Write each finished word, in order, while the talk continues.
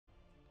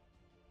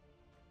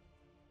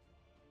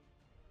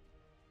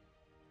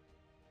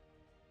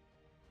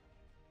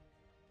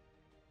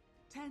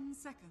10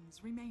 seconds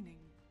remaining.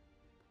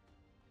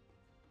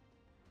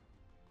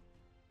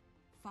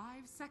 5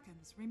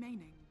 seconds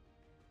remaining.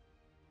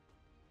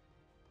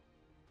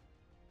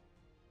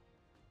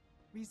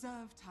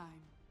 Reserve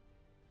time.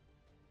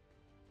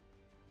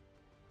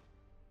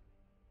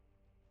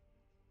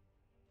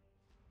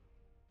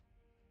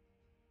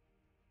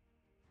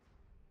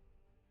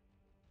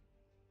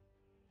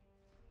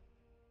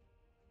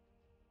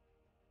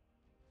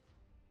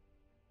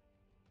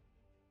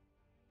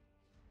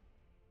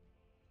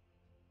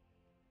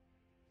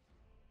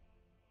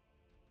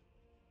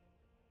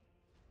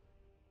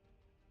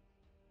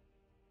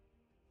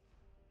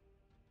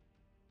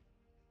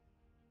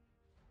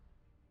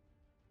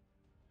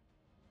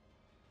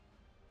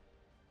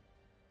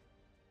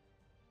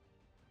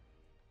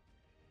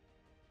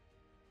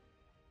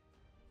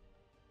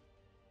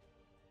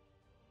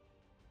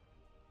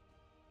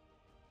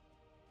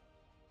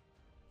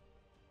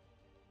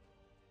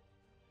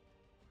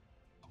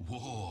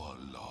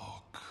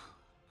 Warlock.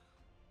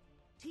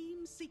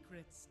 Team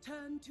secrets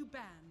turn to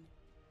ban.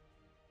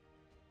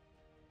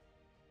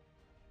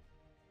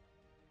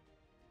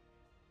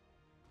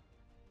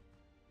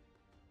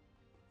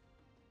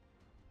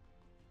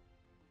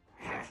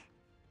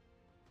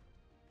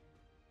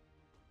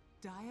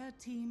 Dire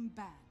team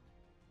ban.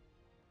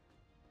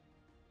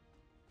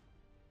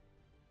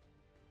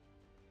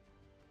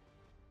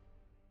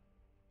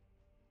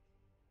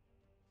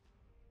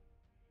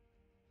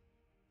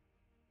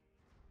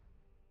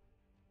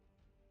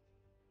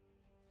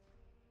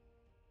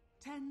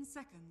 Ten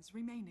seconds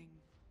remaining.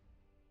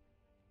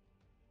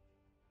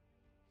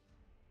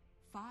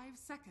 5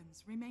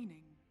 seconds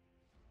remaining.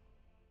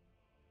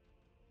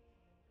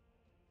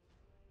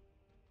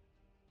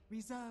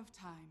 Reserve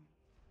time.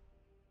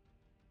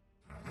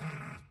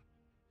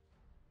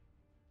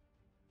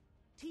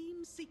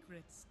 Team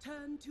secrets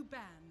turn to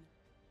ban.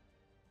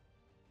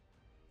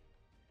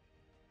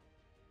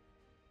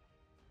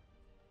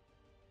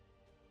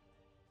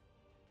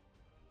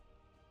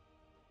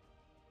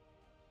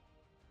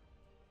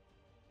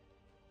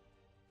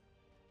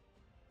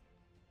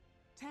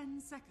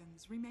 Ten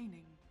seconds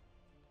remaining.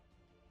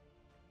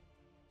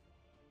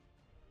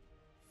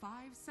 5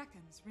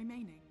 seconds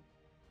remaining.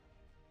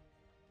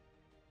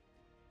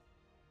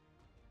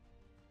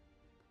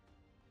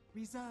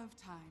 Reserve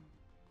time.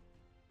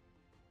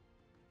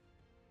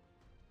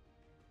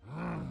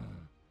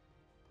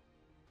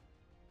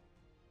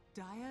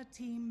 Dire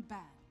team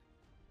ban.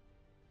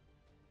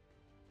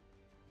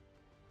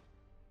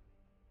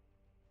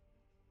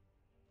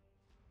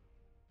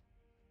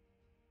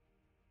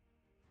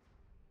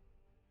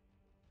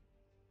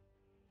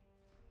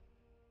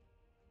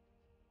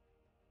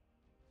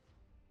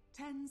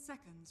 Ten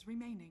seconds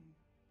remaining.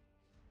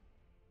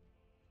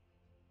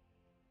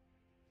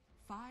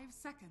 5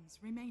 seconds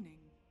remaining.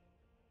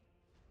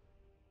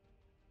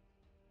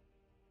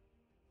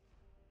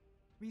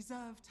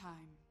 Reserve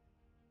time.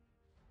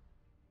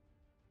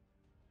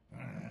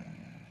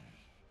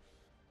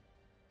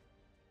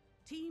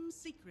 Team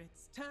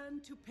secrets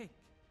turn to pick.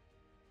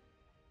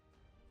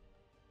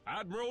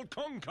 Admiral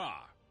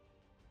Concar.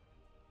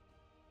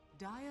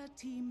 Dire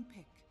team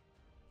pick.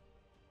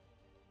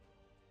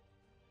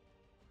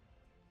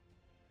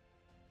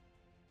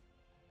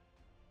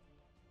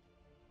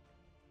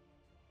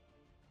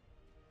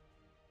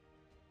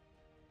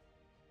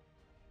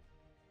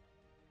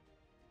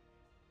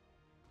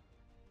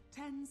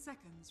 Ten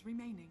seconds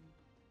remaining.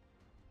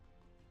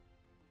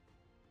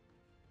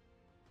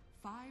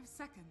 5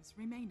 seconds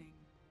remaining.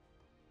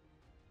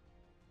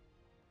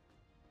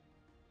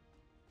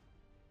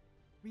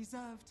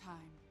 Reserve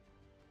time.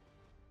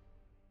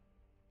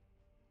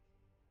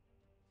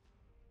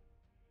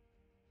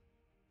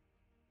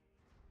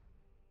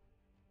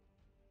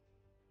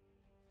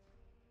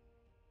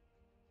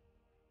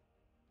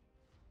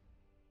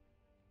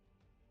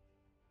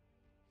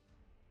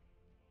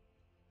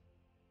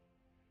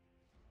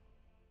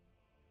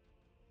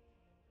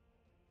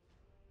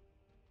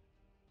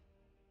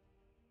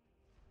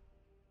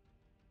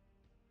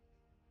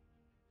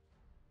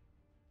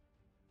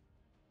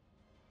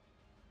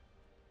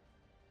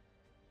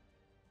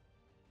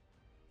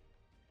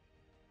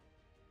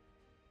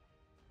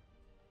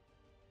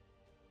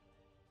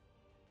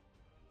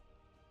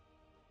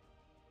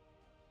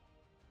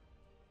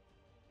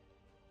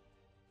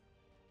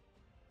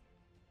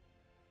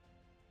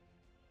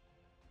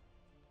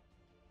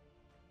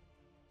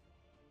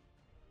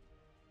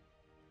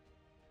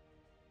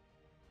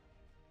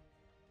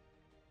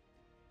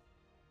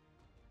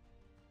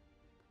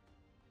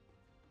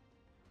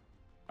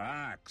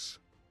 Axe.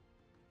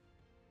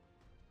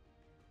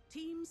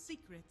 Team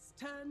secrets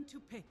turn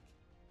to pick.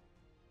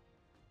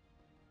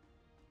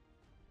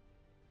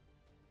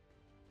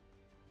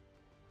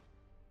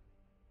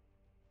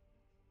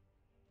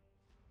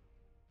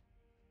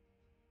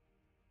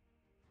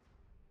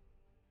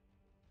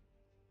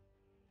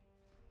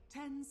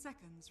 Ten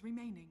seconds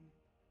remaining.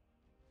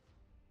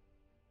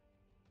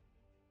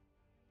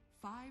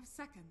 5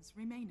 seconds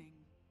remaining.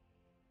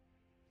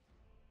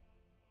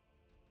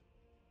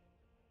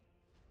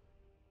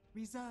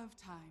 Reserve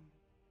time.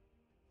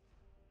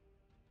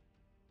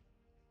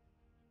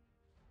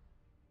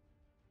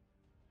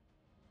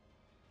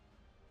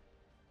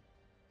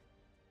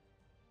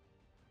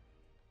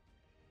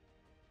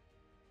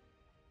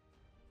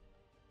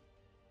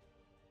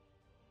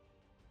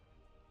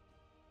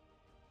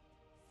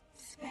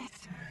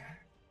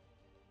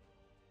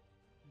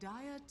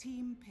 Dire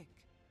team pick.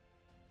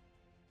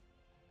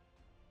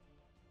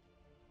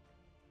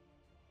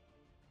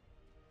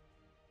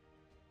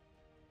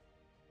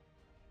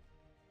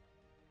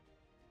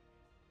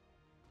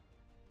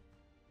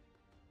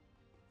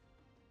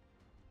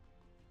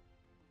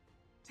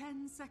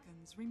 Ten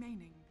seconds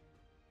remaining.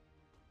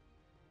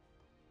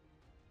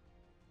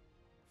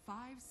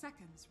 5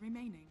 seconds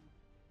remaining.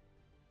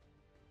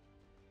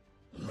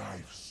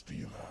 Life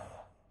Stealer.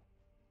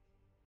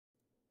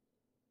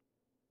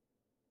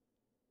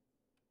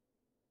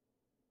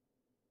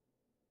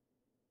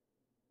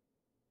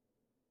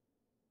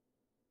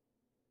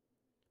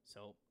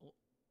 So,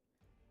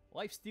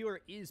 Life Stealer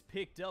is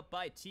picked up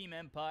by Team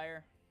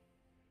Empire.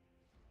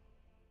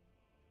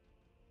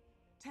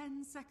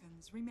 10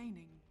 seconds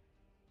remaining.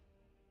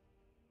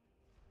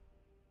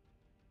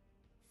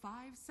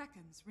 5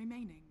 seconds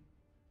remaining.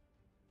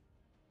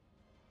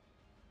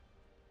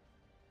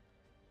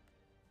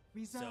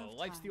 Reserve So,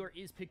 Life Stealer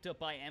is picked up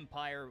by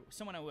Empire.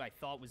 Someone who I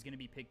thought was going to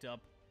be picked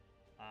up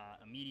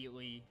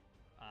immediately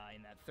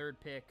in that third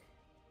pick.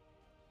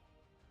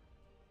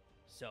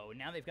 So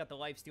now they've got the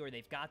Life Stealer,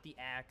 they've got the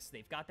Axe,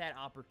 they've got that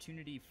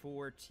opportunity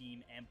for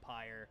Team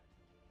Empire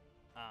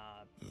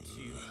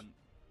to,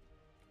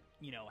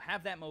 you know,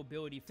 have that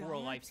mobility for a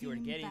Life Stealer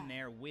to get in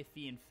there with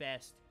the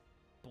Infest,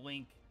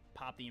 blink,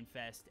 pop the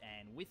Infest,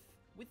 and with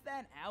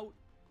that out,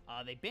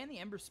 they banned the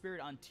Ember Spirit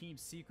on Team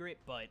Secret,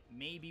 but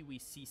maybe we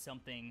see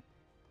something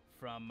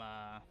from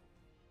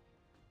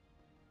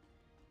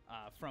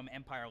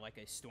Empire like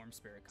a Storm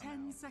Spirit come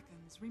 10 out.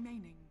 seconds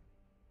remaining.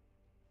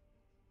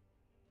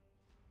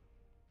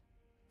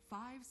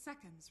 5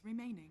 seconds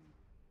remaining.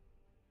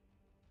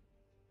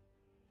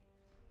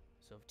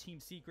 So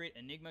Team Secret,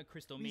 Enigma,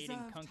 Crystal Reserve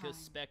Maiden, Kunkka, time.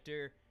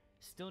 Spectre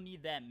still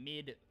need that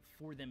mid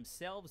for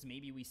themselves.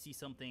 Maybe we see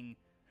something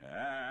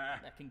Ah.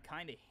 that can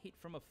kind of hit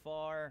from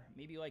afar.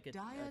 Maybe like a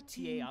Dire TA.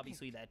 team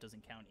Obviously, pick. that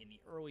doesn't count in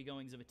the early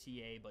goings of a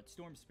TA, but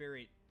Storm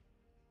Spirit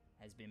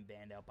has been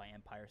banned out by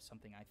Empire,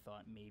 something I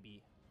thought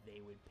maybe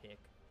they would pick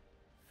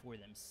for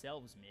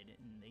themselves mid,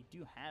 and they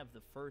do have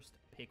the first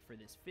pick for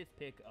this 5th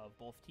pick of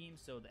both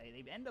teams, so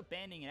they end up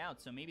banning it out,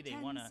 so maybe they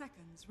 10 want to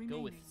seconds go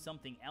with remaining.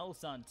 something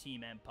else on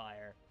Team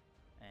Empire,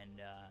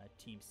 and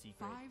Team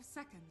Secret 5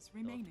 seconds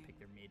they'll have to remaining. pick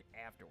their mid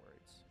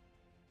afterwards.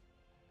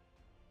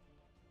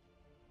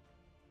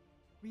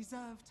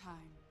 Reserve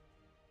time.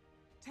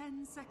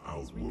 10 seconds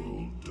Outworld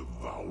remaining.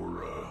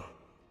 Devourer.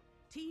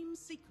 Team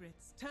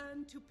Secret's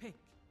turn to pick.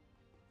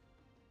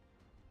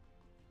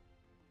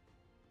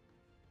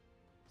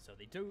 So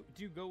they do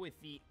go with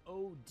the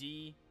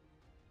OD.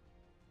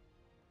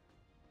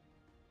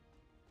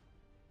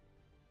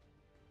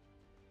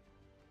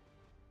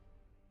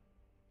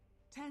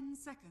 Ten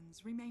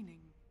seconds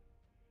remaining.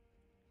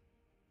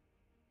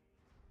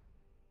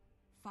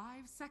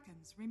 5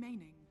 seconds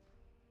remaining.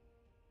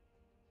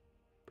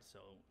 So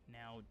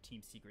now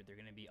Team Secret, they're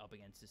going to be up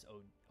against this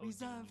OD.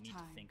 Reserve You need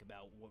time. to think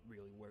about what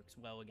really works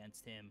well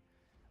against him.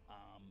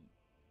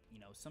 You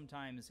know,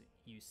 sometimes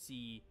you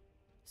see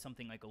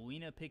something like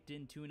Alina picked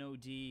into an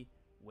OD,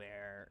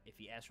 where if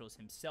he Astrals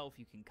himself,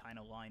 you can kind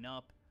of line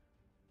up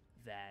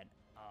that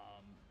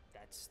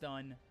that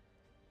stun.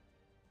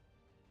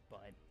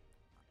 But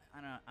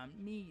I don't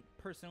know. Me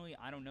personally,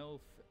 I don't know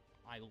if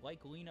I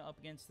like Alina up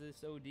against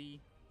this OD.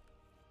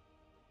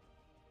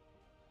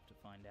 To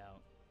find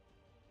out.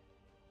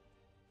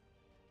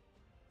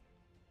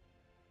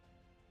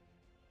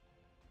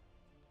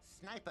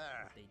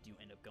 Sniper! They do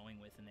end up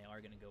going with, and they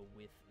are going to go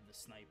with the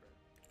Sniper.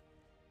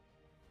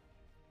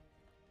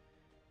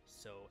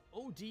 So,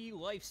 OD,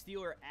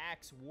 Lifestealer,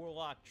 Axe,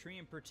 Warlock,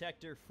 Treant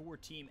Protector for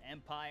Team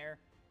Empire.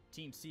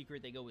 Team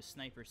Secret, they go with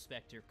Sniper,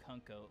 Spectre,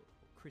 Kunkka,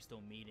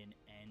 Crystal Maiden,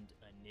 and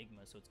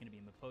Enigma. So it's going to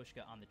be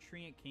Miposhka on the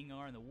Treant,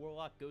 Kingar on the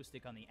Warlock, Ghost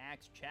Stick on the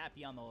Axe,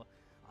 Chappie on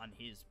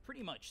his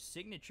pretty much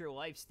signature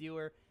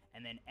Lifestealer,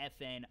 and then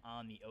FN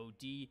on the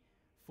OD.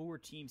 For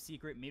Team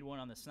Secret, mid one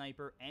on the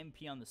Sniper,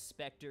 MP on the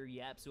Spectre,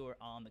 Yapzor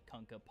on the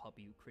Kunkka,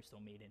 Puppy, Crystal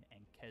Maiden,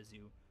 and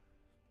Kezu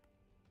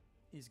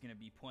is going to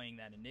be playing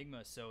that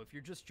Enigma. So if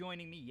you're just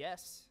joining me,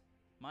 yes,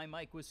 my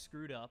mic was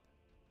screwed up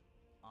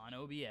on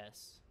OBS.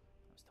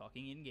 I was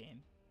talking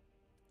in-game.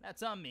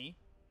 That's on me.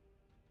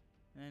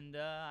 And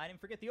I didn't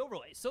forget the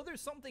overlay. So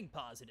there's something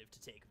positive to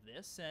take of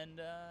this.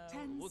 And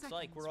 10 looks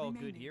like we're seconds all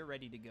good remaining. here,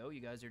 ready to go.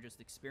 You guys are just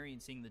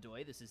experiencing the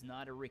delay. This is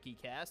not a Ricky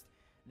cast.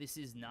 This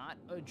is not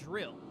a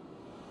drill.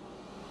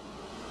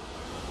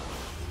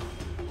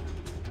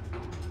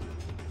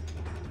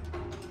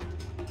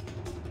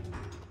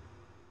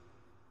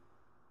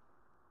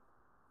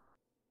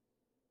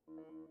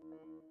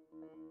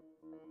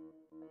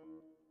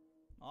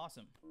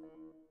 Awesome.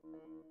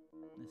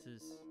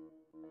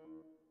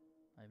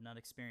 I have not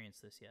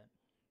experienced this yet.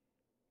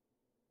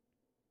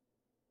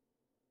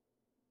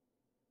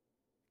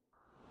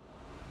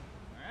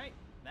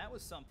 that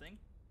was something.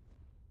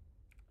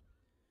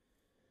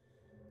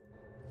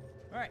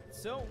 Alright,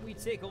 so we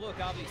take a look.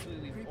 Obviously,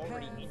 we've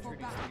already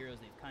introduced the heroes.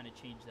 They've kind of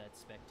changed that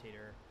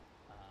spectator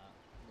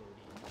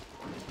loading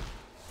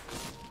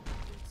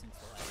since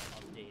the last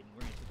update. And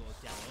we're going to take a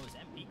look down low as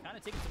MP kind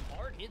of taking some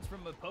hard hits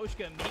from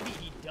Miposhka. Maybe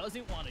he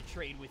doesn't want to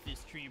trade with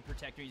this Treant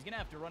Protector. He's going to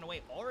have to run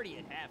away already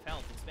at half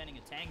health, expending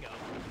a Tango.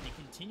 He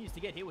continues to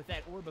get hit with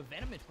that Orb of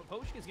Venomage.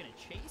 Miposhka's going to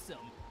chase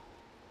him.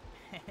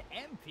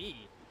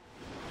 MP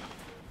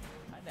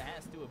kind of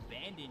has to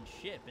abandon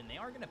ship, and they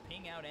are going to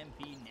ping out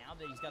MP now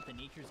that he's got the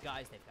Nature's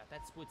Guys. They've got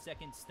that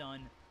split-second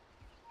stun.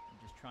 I'm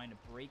just trying to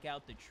break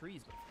out the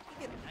trees, but if we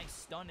get a nice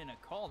stun and a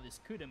call, this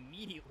could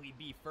immediately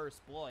be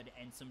first blood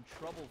and some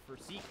trouble for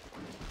Secret.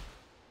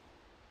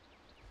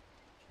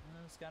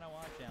 Just gotta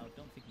watch out.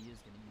 Don't think he is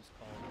going to use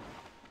call.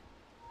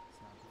 It's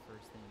not the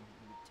first thing he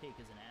would take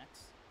as an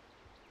axe.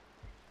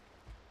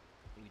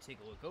 We take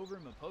a look over.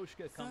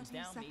 Miposhka comes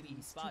down. Maybe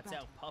he spots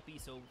out Puppy.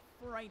 So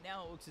for right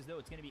now, it looks as though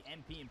it's going to be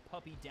MP and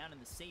Puppy down in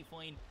the safe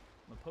lane.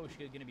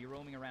 Miposhka going to be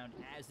roaming around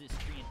as this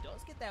Treant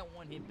does get that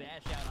one-hit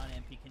bash out on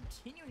MP,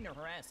 continuing to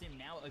harass him.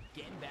 Now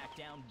again back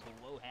down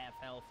below half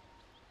health.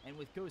 And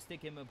with Ghost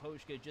Stick and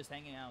Miposhka just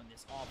hanging out in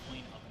this off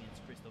lane up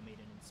against Crystal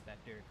Maiden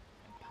Inspector.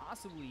 And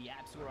possibly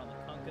Yapsor on the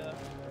Kunkka.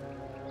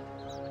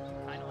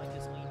 Kind of like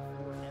this lane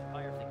for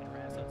Empire if they can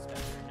harass out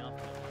Spectre enough.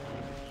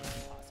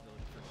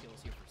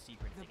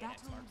 Secret if they get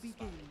X marks the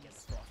spot, they get the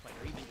Frostbite,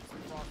 or even just the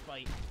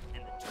Frostbite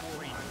and the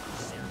Torrent.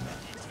 They're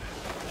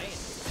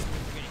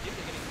going to do,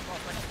 they're getting the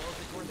Frostbite as well as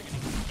the Torrent. They're going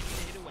to continue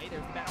to hit away.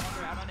 There's the Battle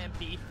Hunter out on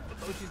MP.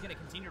 Miposhka's going to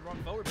continue to run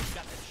forward, but he's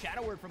got the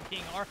Shadow Word from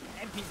King R.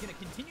 MP's going to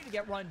continue to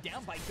get run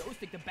down by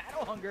Ghostic. The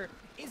Battle Hunger,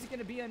 is it going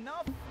to be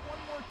enough?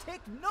 One more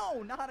tick? No,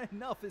 not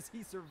enough as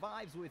he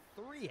survives with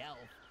 3 health.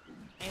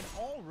 And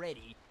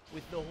already,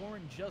 with the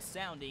horn just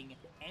sounding,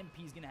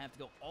 MP's going to have to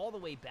go all the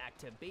way back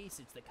to base.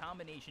 It's the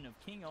combination of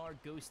King R,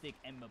 Ghostic,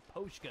 and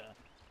Miposhka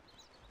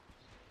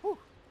who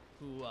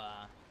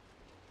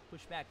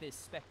push back this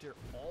Spectre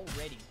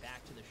already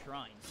back to the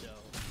shrine. So,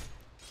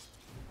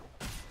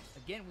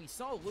 again, we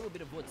saw a little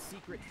bit of what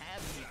Secret had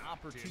in the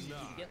opportunity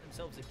to get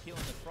themselves a kill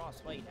in the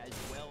Frostbite as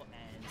well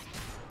as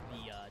the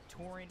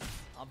Torrent.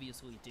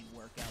 Obviously, it didn't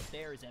work out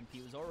there as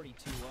MP was already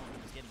too low and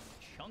he was getting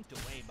chunked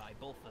away by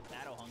both the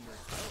Battle Hunger as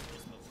well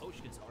as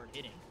Miposhka's hard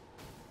hitting.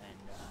 And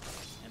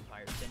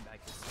Empire send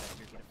back to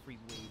Spectre, get a free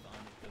wave on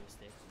the Ghost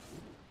Stick.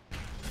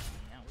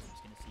 Now we're just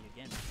going to see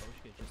again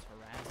Miposhka just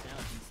harass out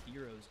these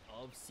heroes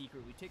of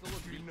Secret. We take a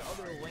look at the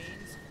other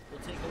lanes.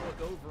 We'll take a look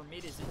over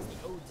mid as it's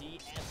the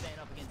OD. FN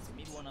up against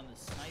mid one on the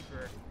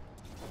Sniper.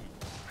 And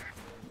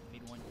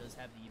mid one does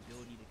have the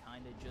ability to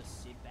kind of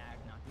just sit back,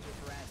 not get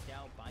harassed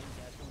out by his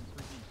actual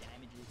improvement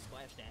damages,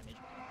 splash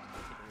damage.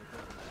 We'll take a look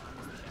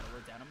over the Shadow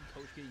Word down on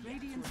Miposhka.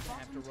 Radiant's going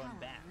to have to run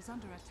back. Is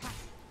under attack.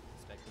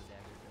 Spectre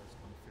dagger does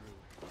come through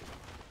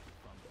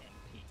from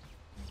MP.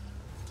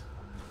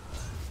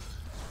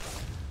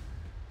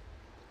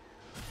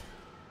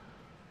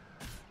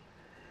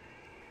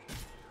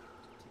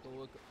 Take a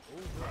look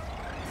over on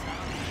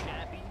top of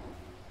Chappie.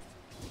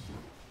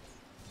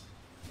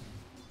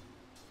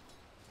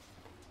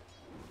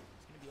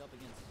 It's going to be up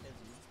against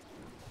Kezu.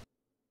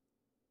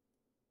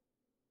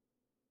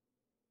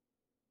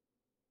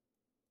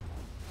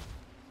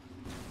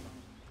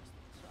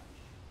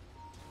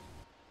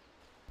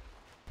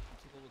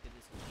 Look at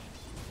this lane.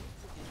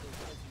 Look at those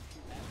guys who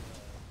should have a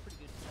pretty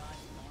good time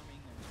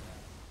farming and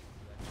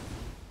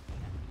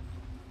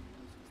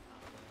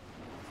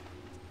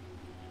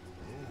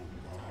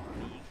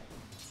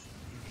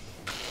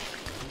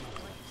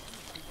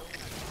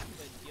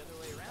but the other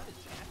way around is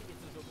Chappie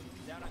gets those open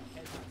moves out on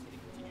Kez. He's going to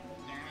continue to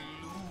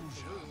move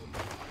through.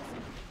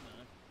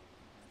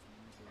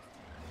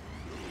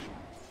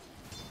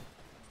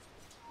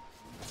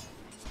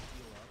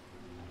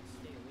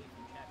 Stay away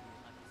from Chappie.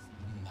 We'll have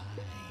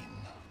to see.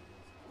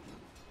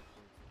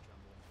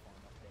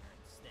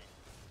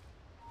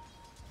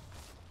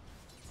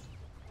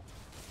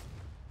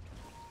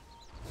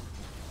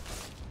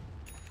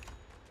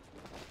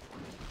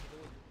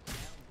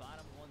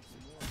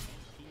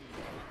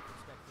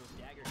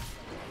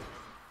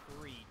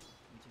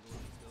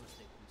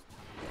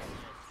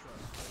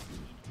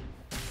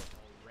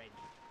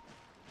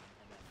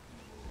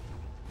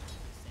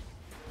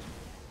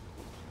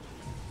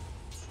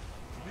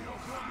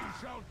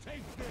 Shall take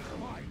this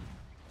fight.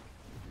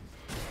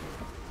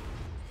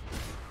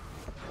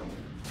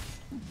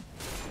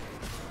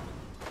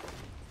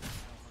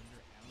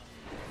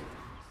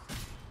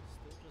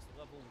 Still just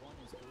level 1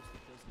 as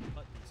Ghostic doesn't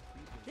cut these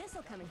creepers.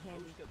 This'll come in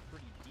handy.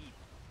 Pretty deep.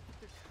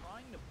 They're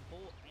trying to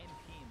pull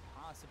MP and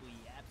possibly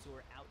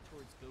Yapsor out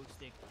towards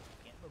Ghostic.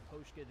 Get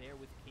Miposhka there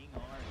with King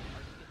R. And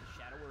hard to get the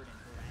Shadow Word and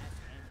harass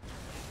MP.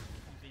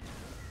 Even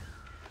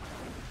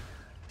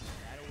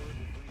Shadow Word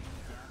will bring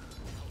him down to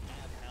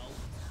half health.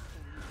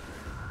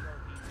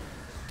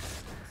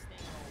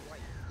 Staying all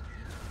right.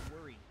 He's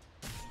worried.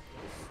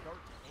 He'll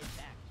start to head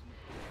back.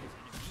 Miposhka's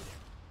going to be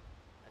there.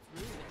 That's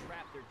really the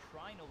trap they're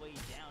trying to lay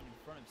down in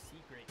front of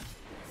Secret.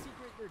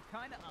 Secret, they're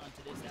kind of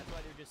onto this. That's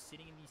why they're just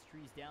sitting in these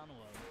trees down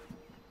low.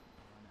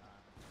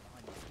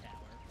 Behind this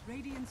tower.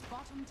 Radiant's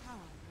bottom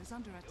tower is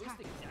under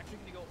attack. Ghostic is actually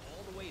going to go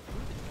all the way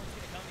through. The Twitch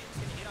going to come in. He's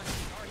going to hit on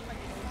CR. He might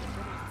get a little bit of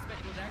trouble with the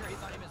Spectral Dagger.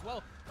 Hits on him as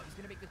well. But he's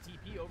going to make the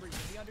TP over. He's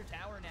going to be under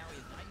tower now.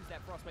 He has not used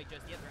that Frostbite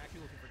just yet. They're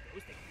actually looking for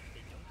Ghostic.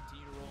 They don't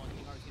continue to roll on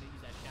CR. He's going to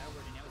use that Shadow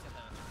Word. And now he's got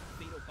the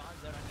Fatal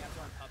Bonds out on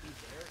Yapzor and Puppy.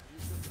 There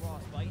is the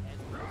Frostbite as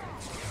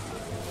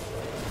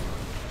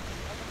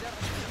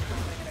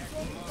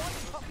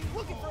Puppy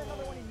looking for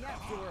another one in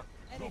Yapzor.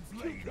 And it's 2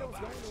 kills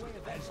going the way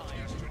of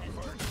Empire. As Twich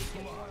gets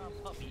one on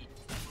Puppy.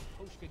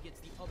 Koshka gets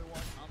the other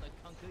one on the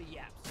Kunkka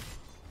Yaps.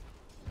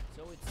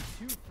 So it's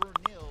 2-0.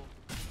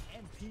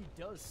 MP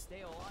does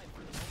stay alive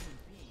for the moment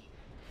being.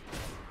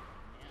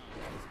 Now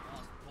he's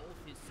lost both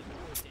his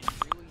supports and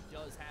really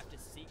does have to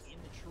sit in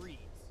the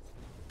trees.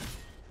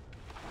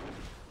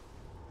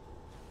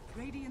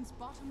 Radiant's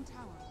bottom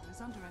tower is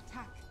under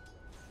attack.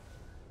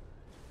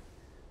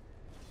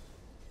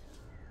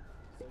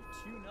 So 2-0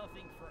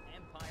 for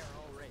Empire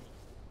already.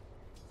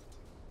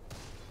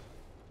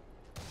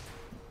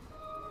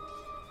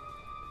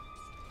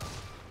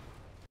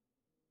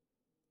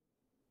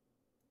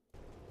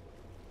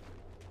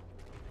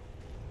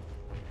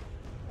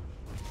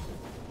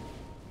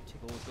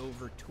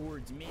 Over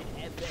towards mid.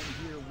 FN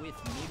here with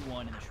mid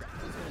one, and the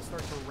Shrapnel is going to start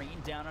to rain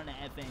down on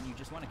FN. You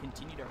just want to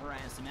continue to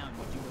harass him out, and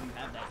you do know you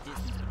have that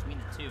distance between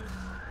the two.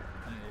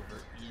 Coming over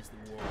is the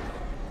wall.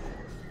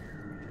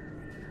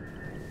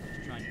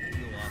 Just trying to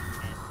heal up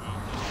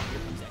FN.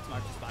 Here comes X-Mark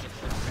to spot it.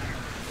 You're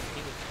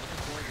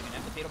going to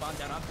have the Fatal Bomb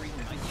down on 3.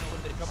 We might need a little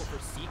bit of trouble for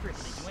Secret,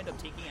 but they do end up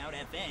taking out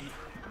FN.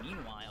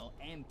 Meanwhile,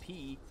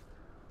 MP,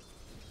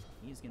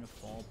 he's going to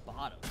fall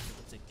bottom. So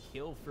it's a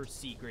kill for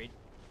Secret.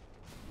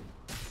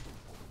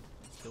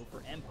 Kill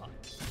for Empire.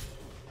 So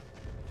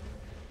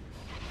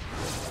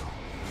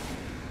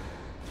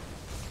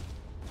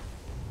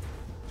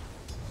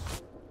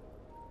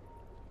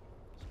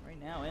right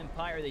now,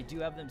 Empire, they do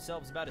have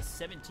themselves about a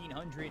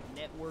 1,700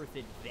 net worth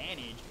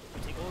advantage.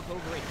 Take a look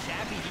over at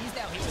Chappie. He's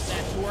down here with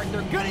that Torque.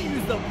 They're going to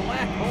use the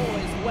Black Hole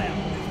as well,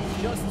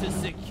 just to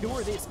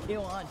secure this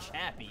kill on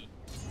Chappie.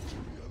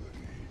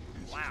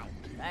 Wow,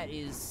 that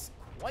is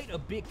quite a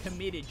bit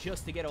committed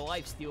just to get a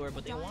lifestealer,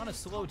 but they want to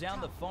slow down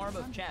the farm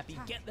of Chappie,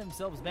 get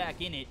themselves back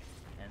in it,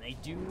 and they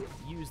do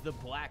use the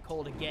Black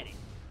Hole to get it.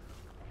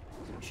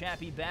 So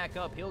Chappie back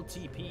up, he'll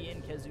TP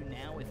in. Kezu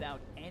now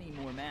without any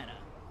more mana.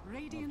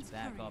 Radiant's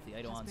back off, the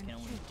Eidolons can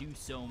only do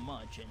so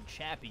much, and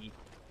Chappie,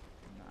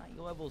 not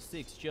level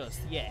 6 just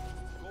yet.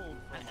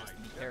 And has to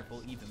be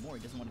careful even more.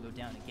 He doesn't want to go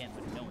down again,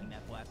 but knowing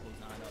that Black Hole's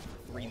not up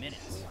for 3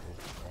 minutes.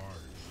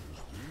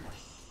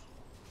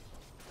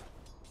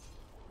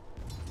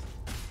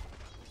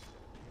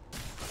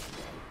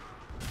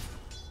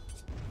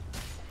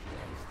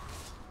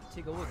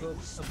 Take a look a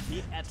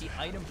bit at the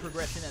item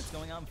progression that's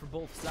going on for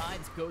both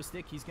sides.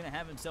 Ghostic, he's going to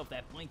have himself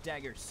that Blink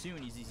Dagger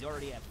soon, as he's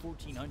already at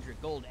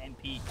 1,400 gold.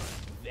 MP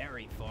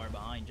very far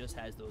behind, just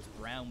has those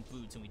brown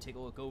boots. And we take a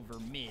look over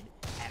mid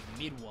at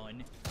mid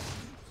one.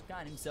 He's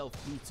got himself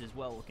boots as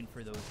well, looking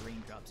for those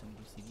raindrops. And we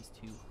do see these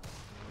two.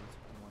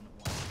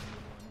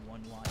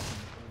 One watching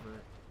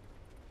over,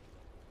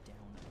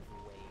 down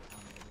over way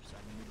on the other side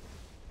of mid one.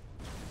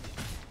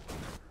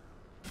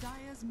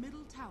 Dire's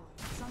middle tower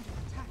is under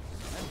attack.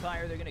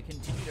 Empire, they're going to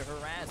continue to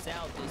harass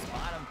out this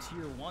bottom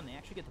tier 1. They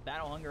actually get the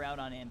Battle Hunger out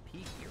on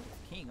MP here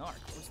with King Arc.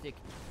 Ghostic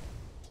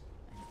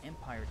and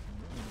Empire can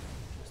really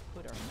just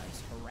put a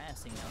nice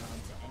harassing out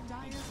onto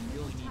MP. He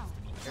really needs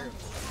to be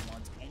careful if he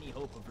wants any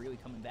hope of really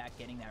coming back,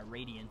 getting that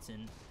Radiance,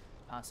 and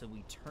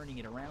possibly turning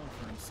it around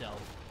for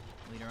himself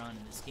later on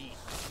in this game.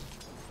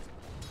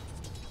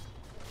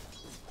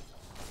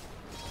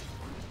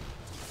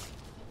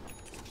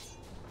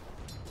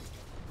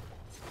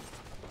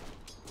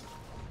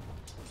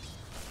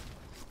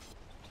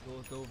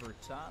 Look over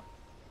top.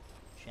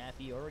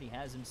 Chappie already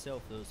has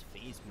himself those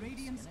phase boots.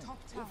 Radiant's top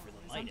tower for the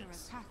is under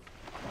Midas. attack.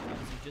 As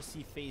you just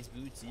see phase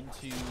boots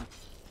into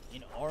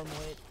an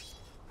armlet,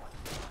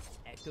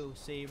 Echo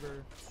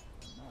Saber.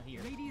 Not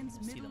here. Radiant's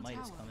You see the middle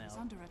Midas tower come is out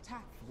under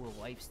attack. for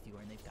Lifestealer,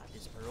 and they've got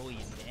this early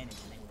advantage,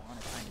 and they want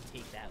to kind of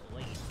take that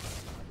lane.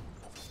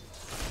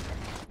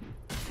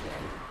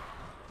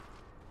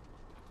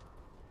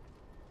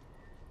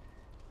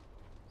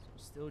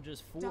 Still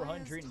just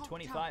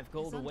 425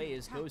 gold away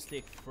as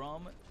Ghostic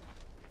from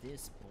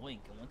this blink.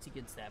 And once he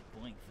gets that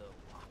blink, the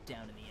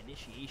lockdown and the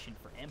initiation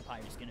for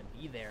Empire is going to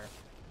be there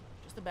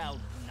just about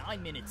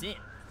 9 minutes in.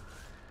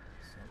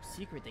 So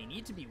Secret, they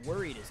need to be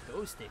worried as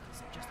Ghostic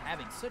is just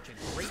having such a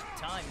great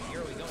time in the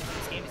early going of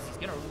this game as he's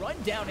going to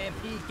run down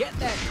MP, get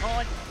that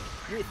taunt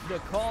with the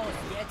call,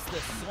 and gets the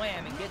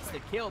slam and gets the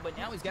kill, but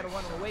now he's got to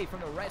run away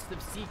from the rest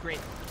of Secret,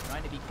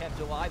 trying to be kept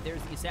alive.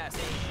 There's the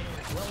assassination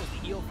as well as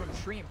the heal from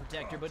Treant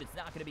Protector, but it's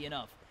not going to be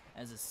enough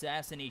as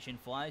assassination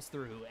flies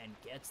through and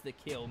gets the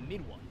kill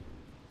mid one.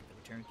 The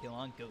return kill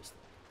on Ghost.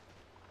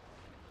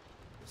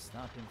 To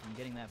stop him from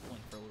getting that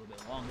point for a little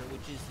bit longer,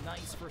 which is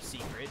nice for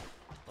Secret,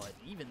 but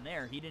even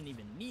there, he didn't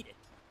even need it.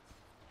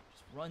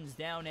 Just Runs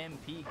down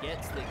MP,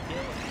 gets the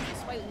kill, and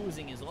despite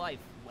losing his life,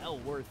 well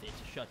worth it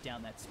to shut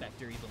down that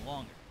Spectre even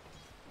longer.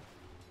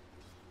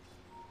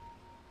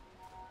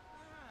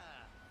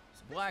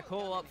 So Black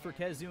Hole up for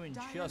Kezu in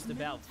just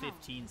about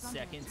 15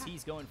 seconds.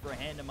 He's going for a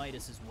Hand of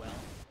Midas as well.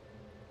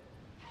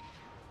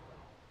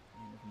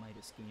 Hand of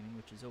Midas gaming,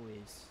 which is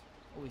always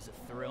a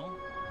thrill.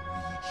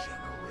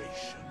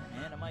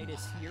 Hand of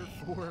Midas here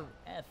for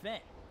FN.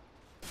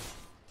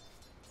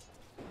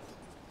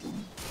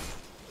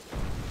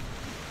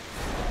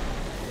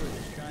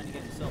 Just trying to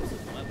get himself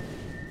some level.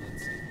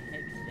 It's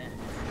heavy damage.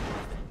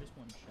 Just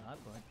one shot,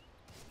 but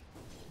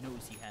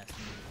knows he has to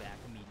move back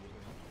immediately.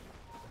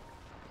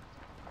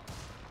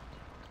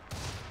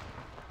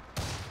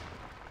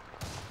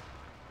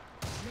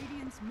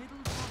 Radiant's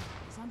middle tower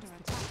is under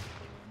attack.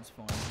 One's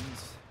farm.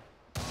 He's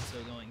also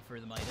going for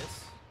the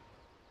Midas.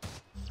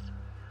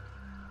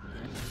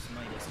 And this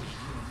Midas the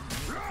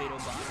fatal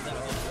bomb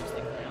that'll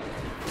stick around to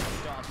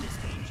finish off this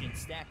ancient,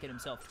 stacking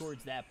himself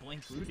towards that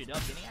blink, rooted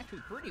up, getting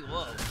actually pretty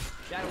low.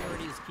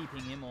 Shadowlord is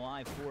keeping him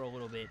alive for a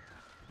little bit.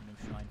 No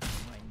shrine for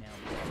him right now.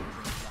 He's going to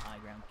bring it to the high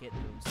ground, get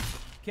those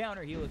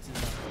counter helixes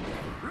up.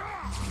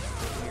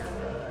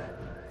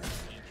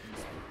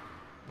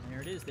 And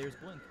there it is, there's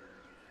blink.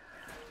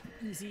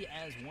 Easy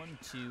as 1-2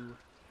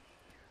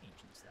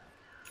 ancient style.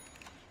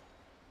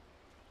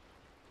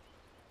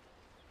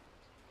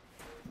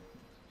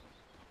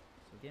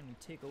 Again, we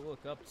take a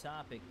look up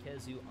top at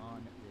Kezu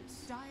on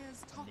this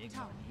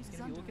Enigma. He's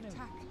going to be looking at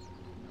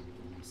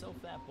himself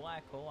that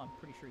black hole. I'm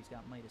pretty sure he's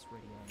got Midas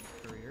ready on his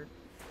career.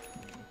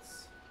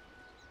 It's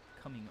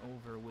coming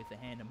over with the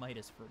Hand of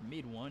Midas for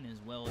mid one, as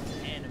well as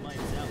the Hand of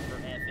Midas out for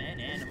FN.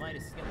 Hand of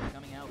Midas is going to be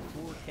coming out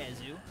for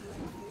Kezu.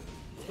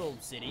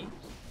 Gold City.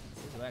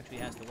 Kezu actually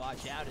has to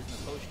watch out as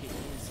Miposhka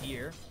is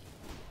here.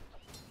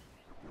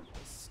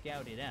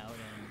 Scout it out,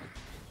 and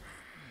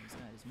he's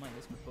got his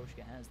Midas.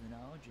 Miposhka has the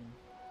knowledge and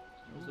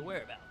knows the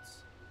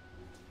whereabouts.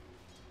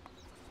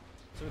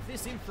 So if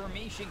this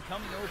information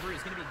coming over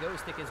is going to be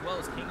Ghostic as well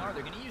as King R,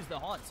 they're going to use the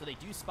Haunt, so they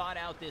do spot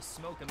out this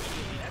smoke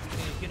immediately. That's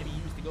going to be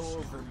used to go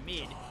over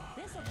mid.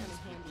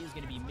 He is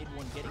going to be mid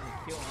one getting the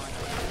kill on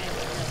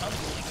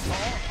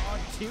call on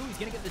two. He's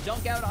going to get the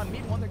dunk out on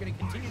mid one. They're going to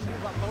continue to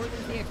move up lower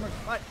than the X-Mark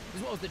spot,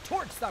 as well as the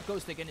torch stop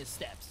Ghostic in his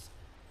steps.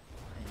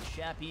 And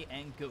Shappy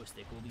and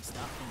Ghostic will be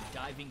stopped from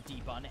diving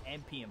deep on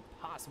MP and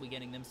possibly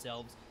getting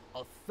themselves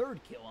a third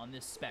kill on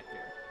this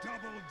Spectre.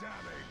 Double damage.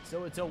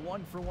 So it's a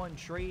 1-for-1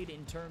 trade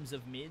in terms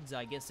of mids.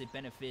 I guess it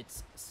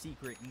benefits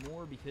Secret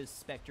more because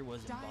Spectre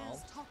was involved.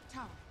 Dire's top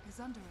tower is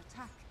under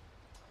attack.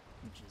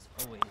 Which is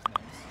always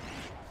nice.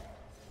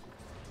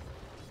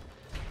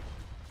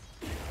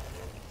 Take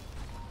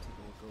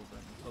a look over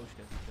at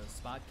Miposhka. Does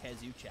spot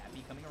Kezu.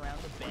 Chappy coming around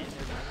the bend.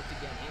 They're going to look to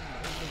get him.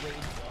 Knows the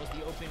range. Knows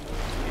the open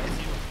wound.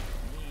 Kezu.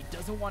 He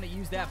doesn't want to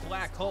use that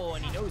black hole,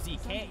 and he knows he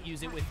can't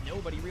use it with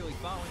nobody really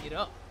following it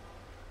up.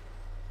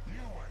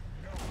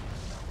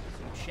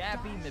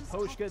 Chappy,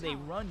 Miposhka, they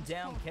run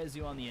down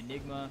Kezu on the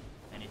Enigma,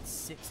 and it's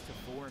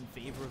 6-4 in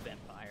favor of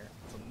Empire.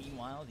 But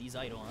meanwhile, these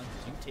Eidolons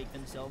do take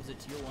themselves a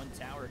tier 1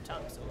 tower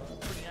top, so a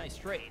pretty nice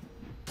trade.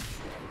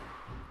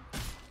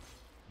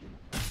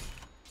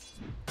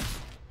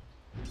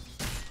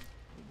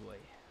 Oh boy.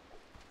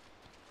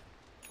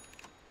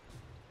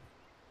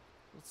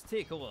 Let's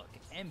take a look.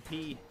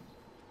 MP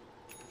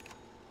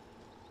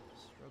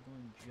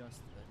struggling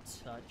just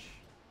a touch.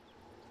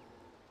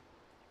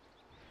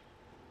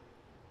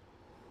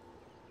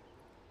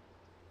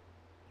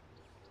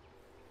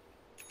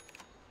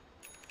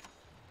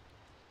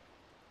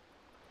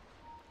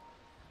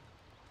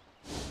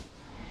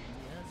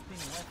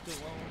 Left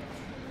alone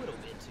a little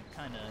bit to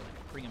kind of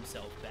bring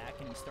himself back,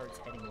 and he starts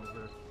heading over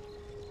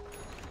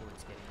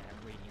towards getting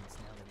that Radiance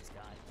now that he's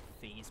got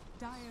phase.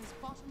 Dire's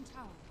bottom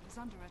tower is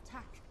under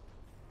attack.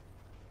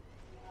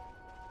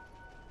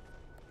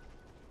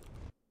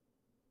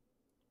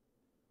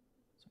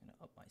 So I'm going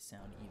to up my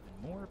sound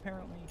even more,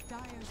 apparently.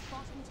 Dire's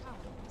bottom tower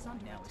is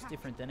under now attack. It's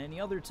different than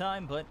any other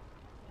time, but,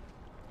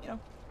 you know,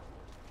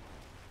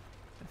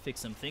 fix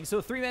some things.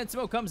 So 3-man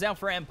smoke comes out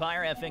for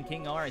Empire, FN,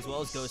 King R, as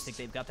well as Ghostic.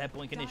 They've got that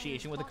blink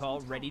initiation with a call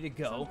ready to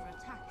go.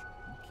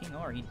 King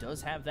R, he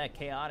does have that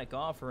chaotic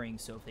offering,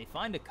 so if they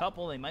find a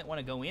couple, they might want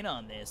to go in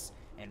on this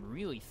and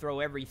really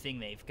throw everything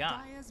they've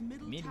got.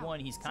 Mid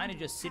one, he's kind of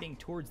just sitting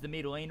towards the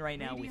mid lane right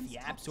now with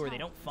Yapsor. They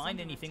don't find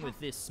anything with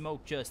this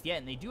smoke just yet,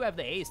 and they do have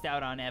the haste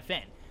out on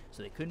FN.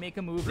 So they could make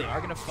a move. They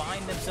are going to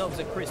find themselves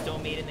a Crystal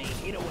Maiden. They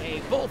hit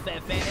away both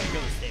FN and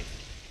Ghostic,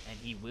 and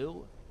he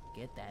will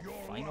get that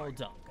final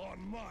dunk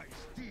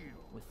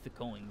with the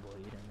Culling Blade,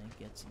 and then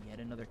gets yet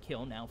another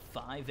kill. Now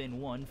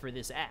 5-1 for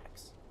this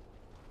Axe.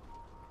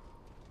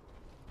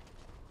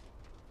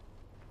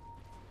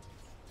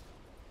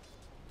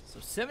 So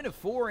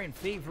 7-4 in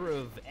favor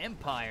of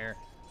Empire.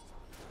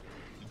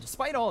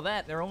 Despite all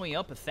that, they're only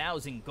up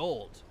 1,000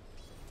 gold.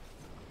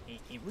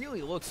 It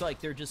really looks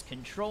like they're just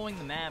controlling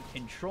the map,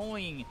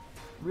 controlling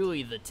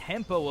really the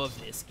tempo of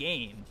this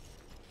game.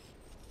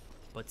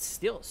 But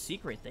still,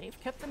 Secret, they've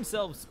kept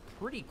themselves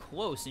pretty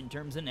close in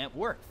terms of net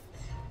worth.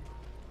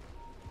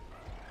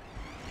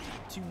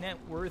 to net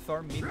worth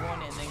are mid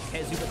one, and then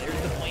Kezu, but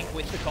there's the blink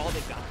with the call.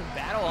 They've got the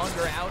Battle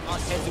Hunger out on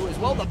Kezu as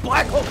well. The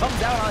Black Hole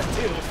comes out on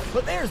 2,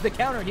 but there's the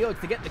counter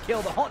Helix to get the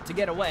kill, the Haunt to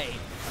get away.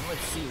 And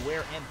let's see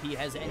where MP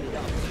has ended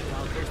up.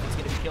 Meanwhile, Kirsten's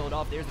going to be killed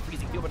off. There's the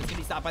freezing field, but it's going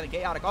to be stopped by the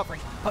Chaotic Offering.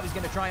 Puppy's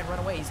going to try and run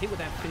away. He's hit with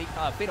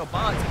that Fatal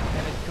Bonds,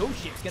 and the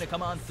Ghost Ship's going to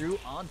come on through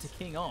onto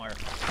King R.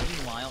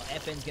 Meanwhile,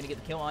 FN's going to get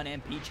the kill on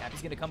MP.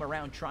 Chappie's going to come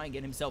around, try and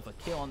get himself a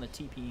kill on the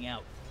TPing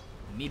out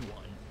mid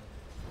one.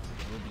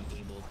 Will be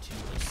able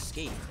to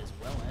escape, as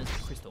well as the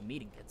Crystal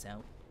Meeting gets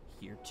out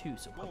here too,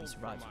 so Puppy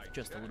survives with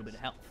just a little bit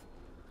of health.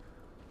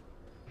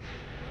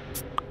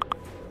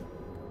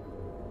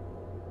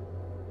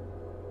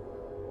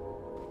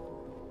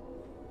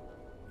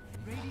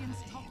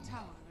 Radiant's top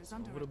tower is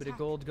under A little bit of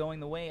gold going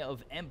the way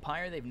of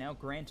Empire. They've now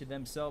granted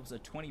themselves a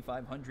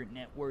 2,500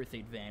 net worth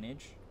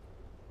advantage.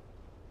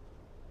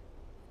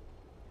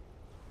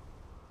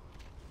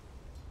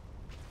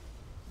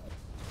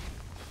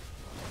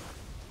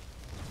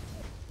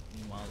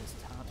 Meanwhile, this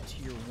top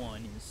tier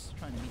 1 is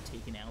trying to be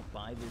taken out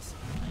by this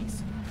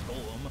nice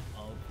golem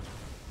of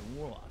the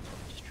Warlock.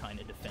 Just trying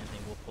to defend.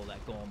 They will pull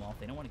that golem off.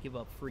 They don't want to give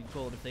up free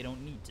gold if they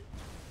don't need to.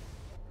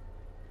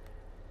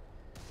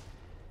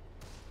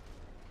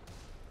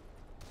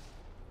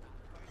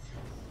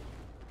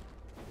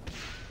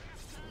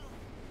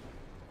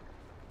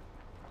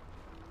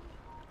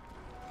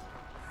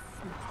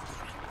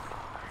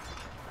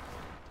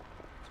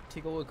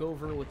 Take a look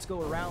over, let's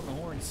go around the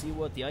horn, see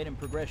what the item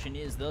progression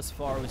is thus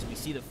far as we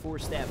see the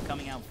 4-staff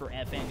coming out for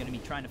FN, going to be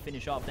trying to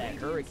finish off that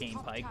Hurricane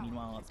Pike.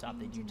 Meanwhile, up top,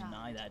 they do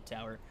deny that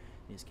tower.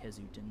 Is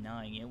Kezu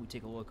denying it? We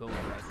take a look over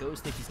at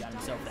Ghost. He's got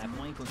himself that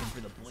blink, looking for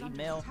the Blade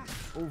Mail.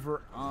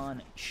 Over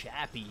on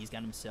Chappie, he's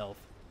got himself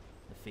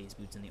the Phase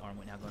Boots and the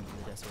Armlet, now going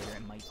for the Desolator,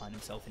 and might find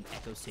himself an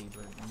Echo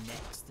Saber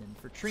next. And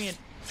for Treant,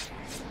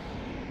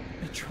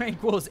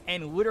 Tranquils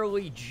and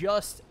literally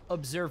just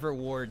Observer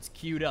Wards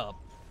queued up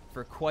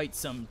for quite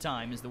some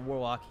time. As the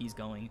Warlock, he's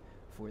going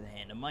for the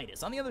Hand of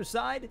Midas. On the other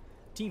side,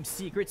 Team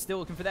Secret still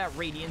looking for that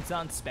Radiance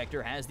on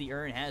Spectre. Has the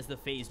Urn, has the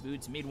Phase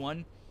Boots. Mid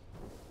one,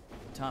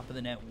 top of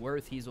the net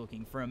worth. He's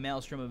looking for a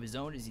Maelstrom of his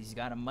own as he's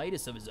got a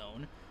Midas of his own.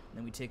 And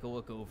then we take a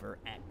look over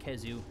at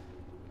Kezu.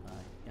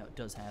 Now it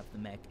does have the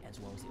mech as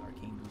well as the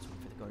Arcane Boots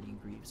for the Guardian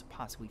Greaves.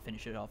 Possibly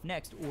finish it off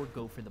next or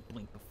go for the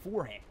Blink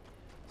beforehand.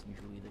 It's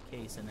usually the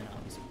case. And then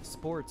obviously the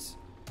sports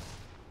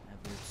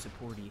have their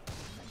supporty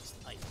nice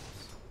items.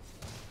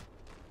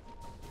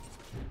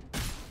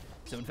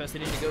 So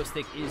infested into Ghost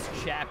Stick is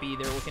Chappie.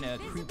 They're looking to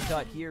creep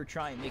cut here,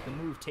 try and make a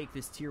move, take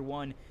this tier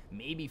 1,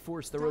 maybe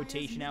force the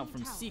rotation out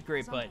from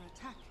Secret, but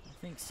I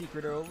think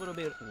Secret are a little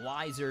bit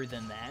wiser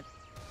than that,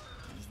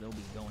 as they'll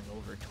be going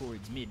over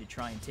towards mid to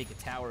try and take a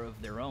tower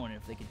of their own. And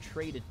if they could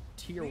trade a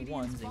tier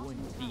 1s, they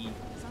wouldn't be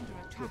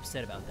too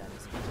upset about that,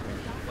 as he's already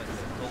quite a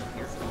bit of gold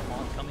here.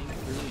 Haunt coming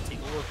through. We take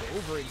a look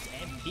over at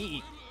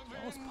MP.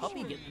 As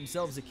Puppy getting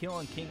themselves a kill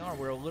on King R.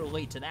 We're a little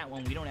late to that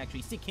one. We don't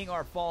actually see King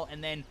R fall,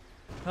 and then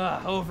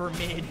over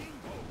mid.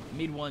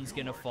 Mid one's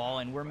gonna fall,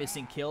 and we're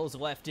missing kills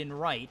left and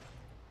right.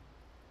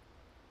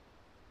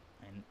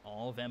 And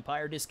all of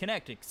Empire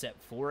disconnect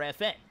except for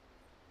FN.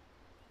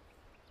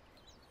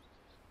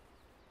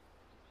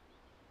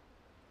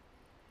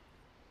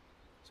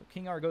 So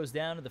King R goes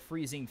down to the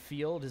freezing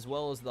field as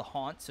well as the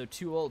Haunt. So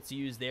 2 ults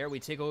used there.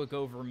 We take a look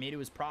over mid. It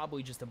was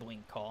probably just a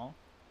blink call.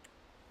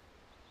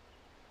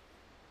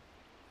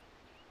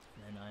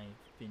 And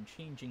I've been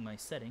changing my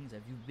settings.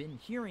 Have you been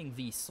hearing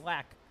the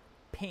Slack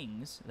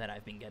pings that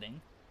I've been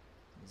getting?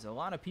 There's a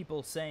lot of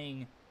people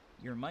saying,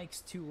 your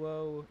mic's too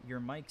low, your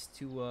mic's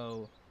too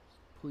low,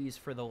 please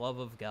for the love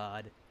of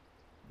God,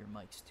 your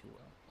mic's too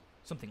low.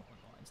 Something along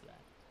the lines of that.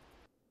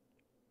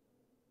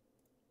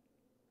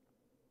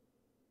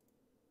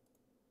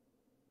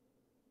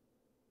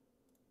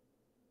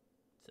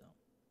 So,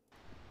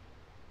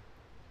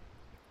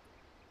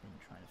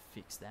 I'm trying to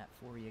fix that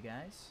for you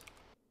guys.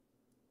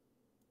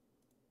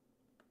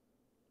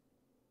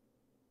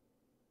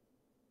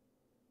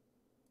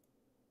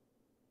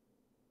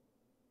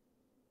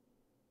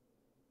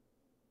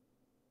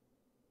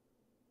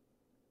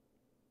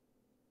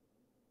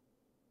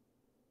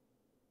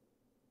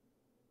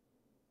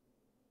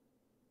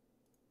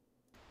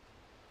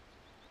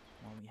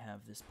 We have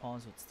this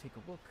pause. Let's take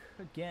a look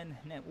again.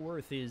 Net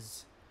worth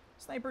is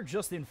Sniper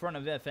just in front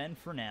of FN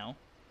for now.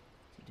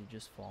 He did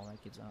just fall.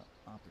 That gives an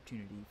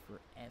opportunity for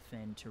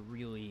FN to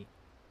really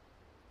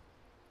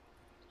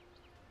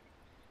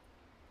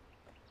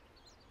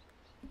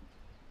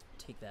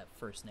take that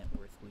first net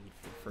worth lead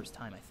for the first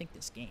time, I think,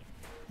 this game.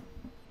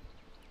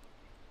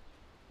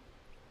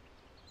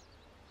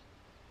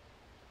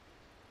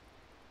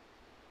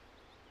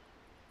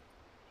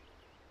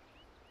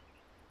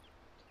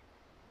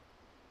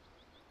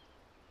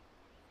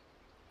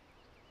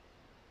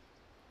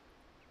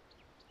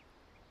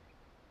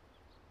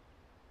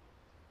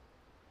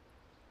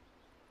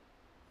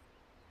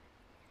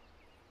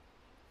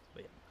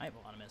 I have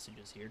a lot of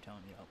messages here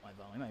telling me about my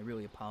volume. I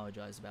really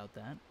apologize about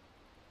that.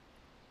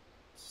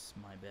 It's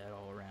my bad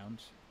all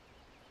around.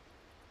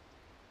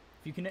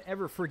 If you can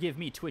ever forgive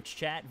me, Twitch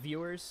chat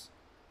viewers,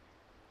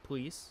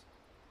 please.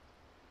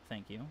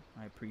 Thank you.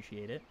 I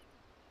appreciate it.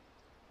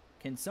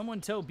 Can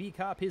someone tell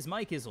B-Cop his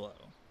mic is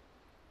low?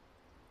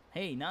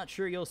 Hey, not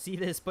sure you'll see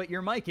this, but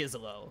your mic is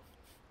low.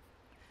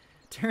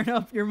 Turn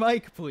up your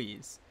mic,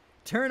 please.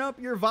 Turn up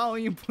your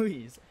volume,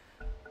 please.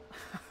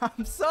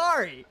 I'm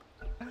sorry.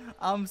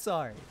 I'm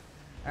sorry.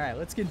 All right,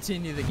 let's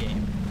continue the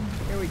game.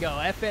 Here we go.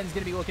 FN's going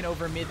to be looking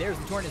over mid. There's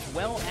the Torn as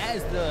well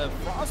as the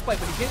Frostbite,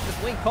 but he's getting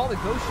the blink call. The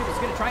Ghost Ship is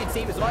going to try and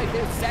save his life.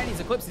 There's the Saturday's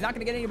Eclipse. He's not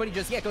going to get anybody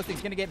just yet. Ghost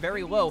Thing's going to get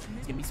very low. He's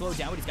going to be slowed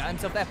down, but he's got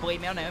himself that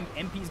blade now. Now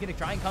MP's going to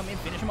try and come in,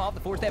 finish him off. The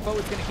force that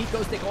forward is going to keep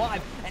Ghost Thing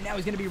alive, and now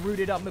he's going to be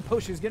rooted up.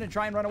 Miposha is going to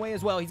try and run away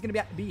as well. He's going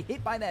to be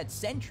hit by that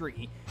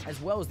sentry, as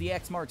well as the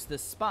X marks the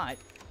spot,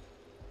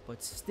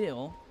 but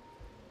still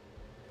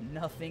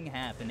nothing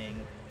happening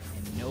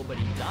and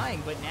nobody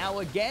dying. But now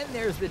again,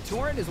 there's the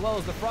Torrent as well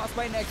as the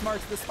Frostbite, and X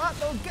marks the spot.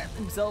 They'll get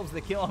themselves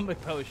the kill on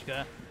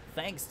Miposhka,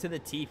 thanks to the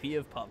TP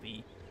of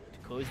Puppey to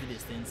close the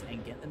distance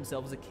and get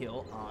themselves a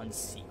kill on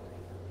Secret.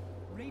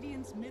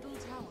 Radiant's middle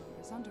tower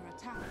is under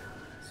attack.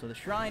 So the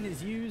Shrine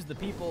is used, the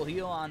people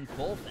heal on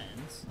both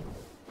ends.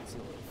 Let's see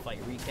a little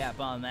fight recap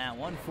on that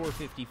one.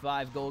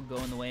 455 gold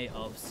going the way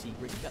of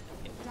Secret. You got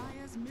the kill.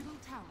 Dire's middle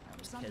tower That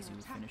was is under Kezu who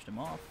attack. finished him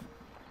off.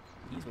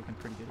 He's looking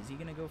pretty good. Is he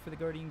going to go for the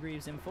Guardian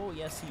Greaves in full?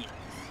 Yes, he is.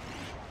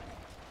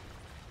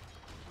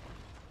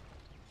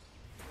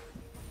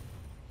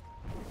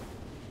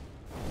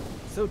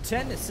 So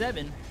 10-7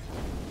 in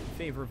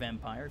favor of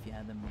Empire. If you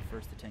had them in the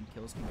first to 10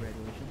 kills,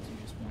 congratulations. You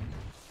just won.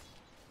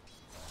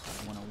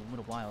 I won a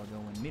little while ago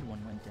when mid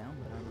one went down,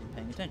 but I wasn't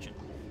paying attention.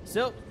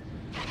 So,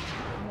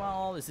 while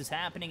all this is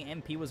happening,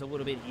 MP was a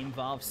little bit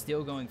involved,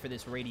 still going for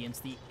this Radiance.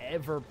 The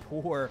ever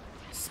poor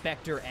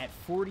Spectre at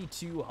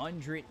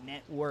 4,200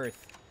 net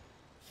worth.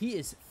 He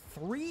is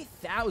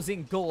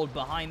 3,000 gold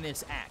behind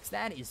this axe.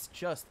 That is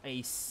just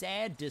a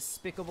sad,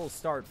 despicable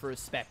start for a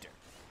Spectre.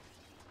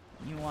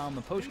 Meanwhile,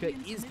 Miposhka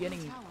is getting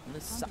on the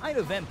side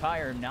of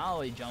Empire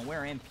knowledge on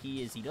where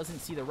MP is. He doesn't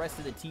see the rest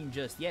of the team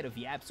just yet of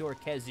Yapzor,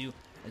 Kezu,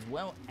 as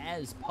well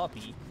as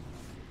Puppey.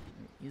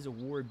 There is a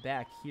ward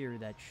back here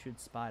that should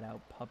spot out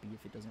Puppey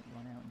if it doesn't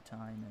run out in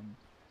time,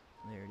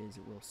 and there it is.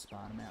 It will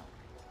spot him out.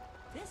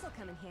 This'll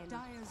come in handy.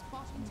 Dire's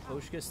bottom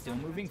tower Miposhka is still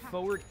under moving attack.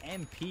 forward.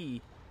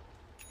 MP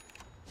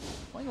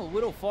playing a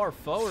little far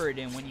forward,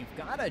 and when you've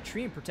got a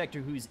Treant Protector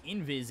who's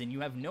invis and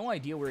you have no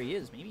idea where he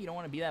is, maybe you don't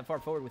want to be that far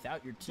forward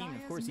without your team.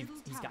 Of course,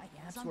 he's got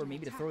Yapzor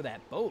maybe to throw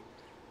that boat,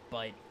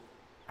 but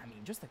I mean,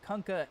 just a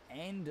Kunkka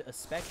and a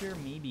Spectre,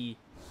 maybe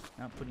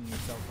not putting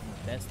yourself in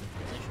the best of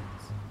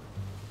positions.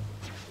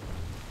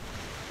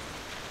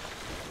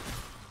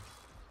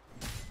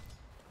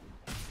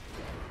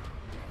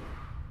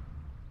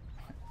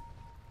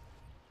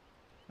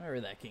 Where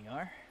that King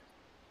R.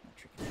 Not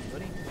tricking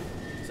anybody.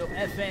 So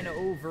FN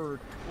over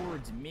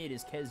towards mid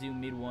is Kezu,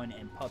 mid one,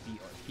 and Puppey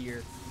are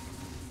here.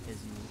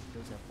 Kezu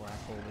does have Black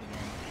Hole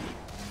again.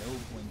 No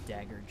Blink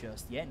Dagger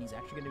just yet, and he's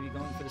actually going to be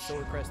going for the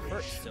Solar Crest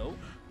first. So,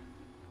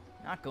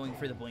 not going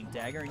for the Blink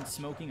Dagger, and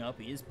smoking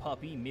up is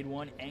Puppey, mid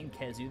one, and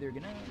Kezu. They're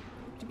going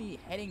to be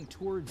heading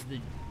towards the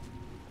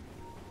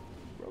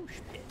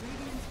Roche pit.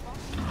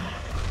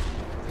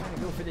 Going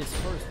to go for this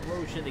first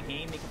Roche of the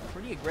game. Make a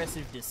pretty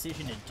aggressive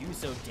decision to do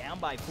so. Down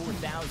by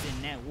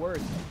 4,000 net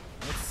worth.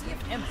 Let's see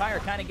if Empire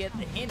kind of get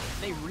the hint.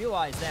 If they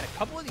realize that a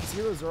couple of these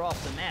heroes are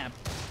off the map,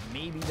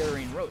 maybe they're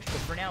in Roche.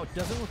 But for now, it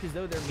doesn't look as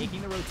though they're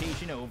making the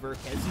rotation over.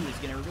 Kezu is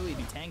going to really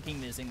be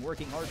tanking this and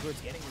working hard towards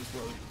getting this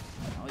Roche.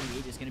 Ollie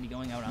is going to be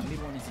going out on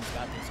mid one as he's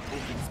got this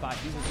open spot.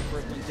 He's looking for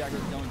a Blink Dagger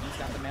zone. He's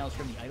got the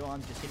Maelstrom. The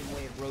Eidolon's just hitting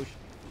away at Roche.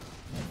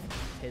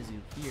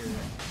 Kezu here.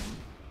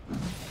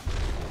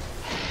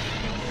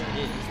 There it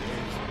is.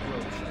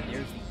 There's Roche.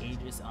 There's the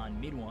Aegis on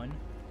mid one.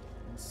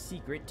 And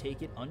Secret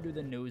take it under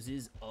the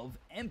noses of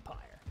Empire.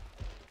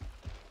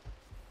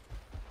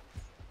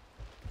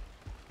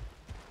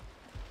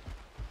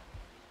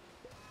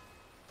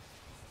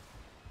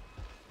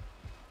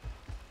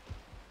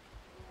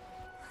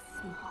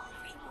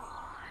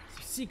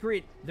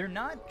 Secret, they're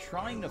not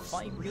trying to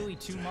fight really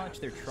too much.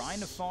 They're trying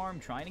to farm,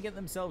 trying to get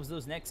themselves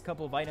those next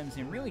couple of items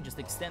and really just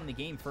extend the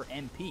game for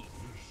MP.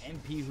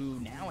 MP, who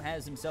now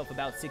has himself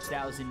about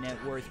 6,000 net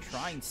worth,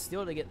 trying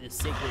still to get this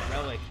Sacred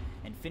Relic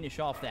and finish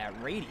off that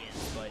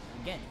Radiance. But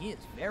again, he is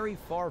very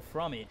far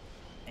from it.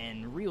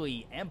 And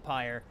really,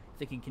 Empire, if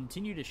they can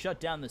continue to shut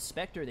down the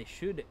Spectre, they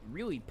should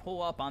really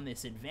pull up on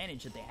this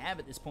advantage that they have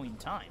at this point in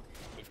time.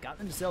 They've got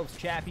themselves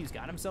Chappie, who's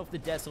got himself the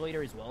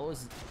Desolator, as well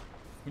as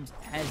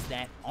has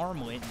that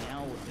armlet.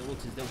 Now it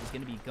looks as though he's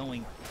going to be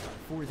going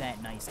for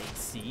that nice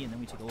AC. And then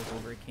we take a look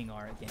over at King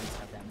R again. He's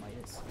got that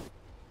Midas.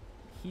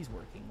 He's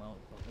working well.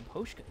 But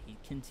Miposhka, he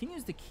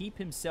continues to keep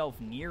himself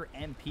near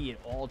MP at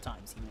all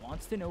times. He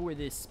wants to know where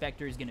this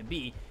Spectre is going to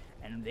be,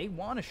 and they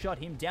want to shut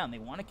him down. They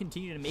want to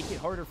continue to make it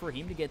harder for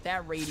him to get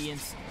that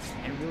Radiance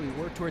and really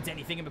work towards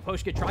anything. And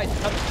Miposhka tries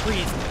to cut the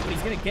trees, but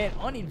he's going to get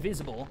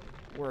uninvisible.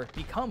 or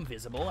become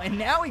visible, and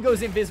now he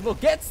goes invisible,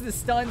 gets the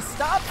stun,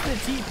 stops the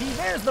TP,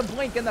 there's the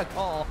blink and the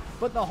call,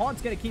 but the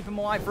Haunt's going to keep him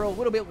alive for a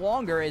little bit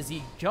longer as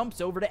he jumps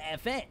over to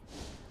FN.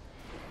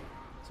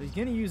 So he's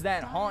going to use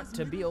that Haunt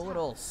to be a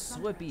little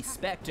slippy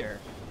Spectre.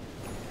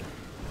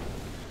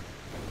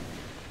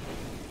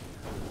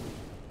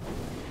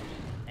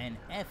 And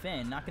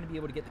FN not going to be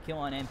able to get the kill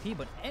on MP,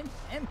 but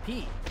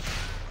MP...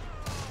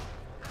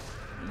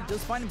 he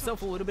does find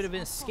himself a little bit of an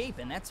escape,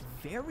 and that's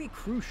very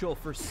crucial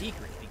for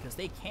Secret, because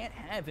they can't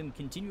have him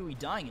continually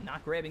dying and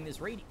not grabbing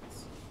this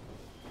Radiance.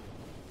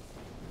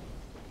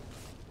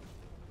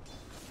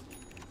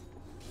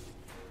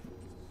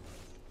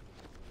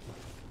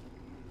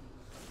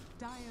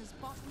 Dire's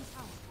bottom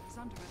tower is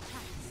under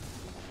attack.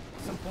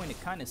 At some point,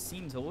 it kind of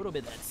seems a little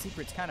bit that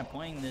Secret's kind of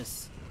playing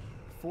this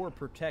 4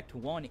 protect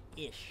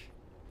 1-ish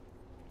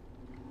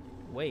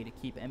way to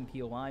keep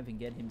MP alive and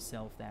get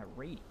himself that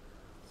Radiance.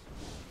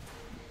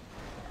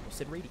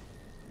 Said Radiant,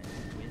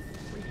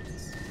 with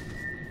Radiance.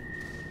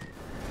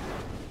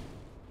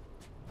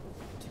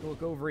 Take a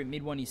look over at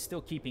mid one. He's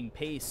still keeping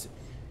pace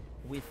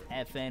with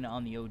FN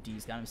on the OD.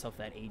 He's got himself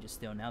that Aegis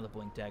still. Now the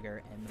Blink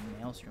Dagger and the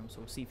Maelstrom. So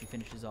we'll see if he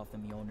finishes off the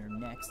Mjolnir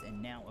next.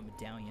 And now a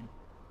medallion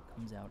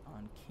comes out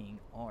on King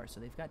R. So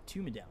they've got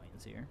 2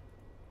 medallions here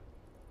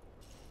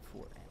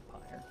for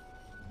Empire.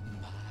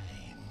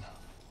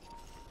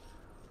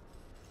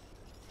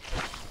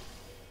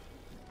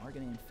 Are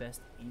going to infest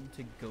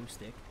into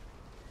Ghostic.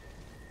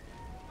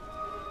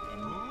 And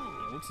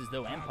it looks as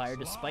though Empire,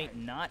 despite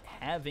not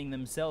having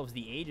themselves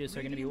the Aegis,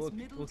 are going to be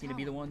looking to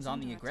be the ones on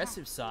the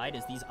aggressive side,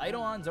 as these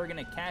Eidolons are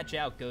going to catch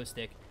out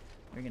Ghostic.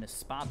 They're going to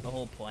spot the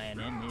whole plan,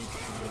 and it's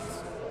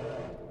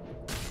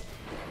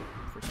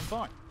for some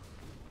fun.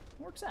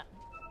 Works out.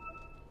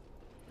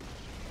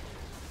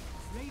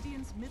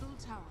 Radiant's middle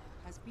tower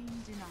has been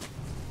denied.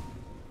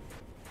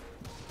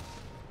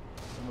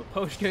 So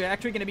Maposhka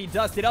actually going to be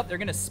dusted up. They're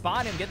going to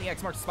spot him, get the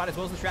X-Mark spot as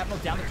well as the Shrapnel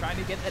down. They're trying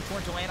to get that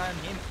Torrent to land on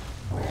him.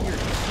 Here,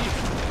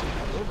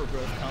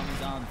 Overgrowth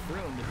comes on through,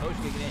 and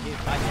Maposhka going to hit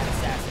by that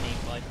Assassinate,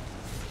 but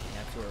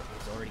that's where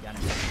it's already got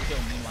himself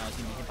killed. Meanwhile, he's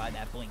going to be hit by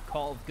that Blink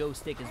Call of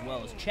Ghost Stick as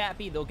well as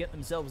Chappie. They'll get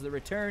themselves the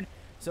return,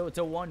 so it's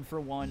a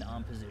 1-for-1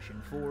 on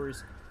position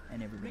 4s,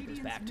 and everybody goes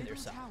back to their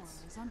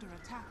sides. Is under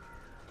attack.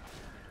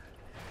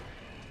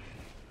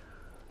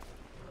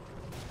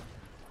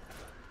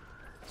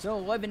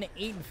 So 11-8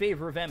 in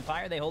favor of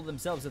Empire. They hold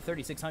themselves a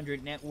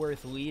 3,600 net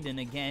worth lead, and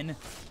again,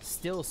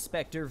 still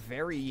Spectre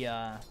very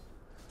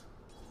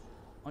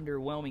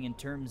underwhelming in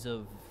terms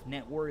of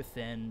net worth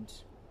and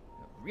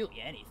really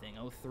anything.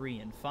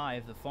 0-3 and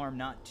 5. The farm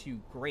not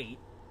too great.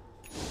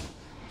 Still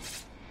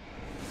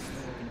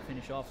looking to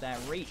finish off that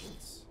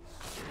Radiance.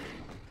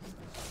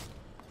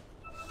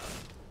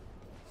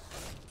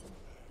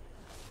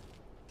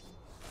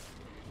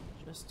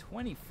 Just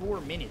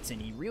 24 minutes,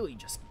 and he really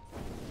just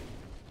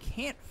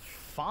can't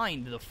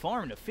find the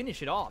farm to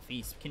finish it off.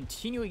 He's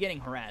continually getting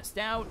harassed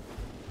out.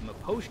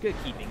 Maposhka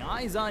keeping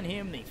eyes on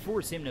him. They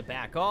force him to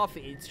back off.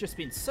 It's just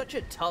been such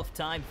a tough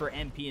time for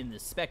MP and the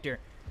Spectre.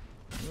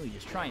 Really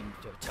just trying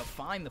to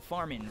find the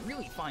farm and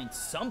really find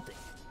something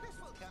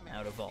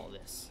out of all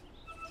this.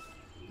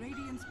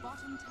 Radiant's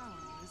bottom tower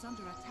is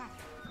under attack.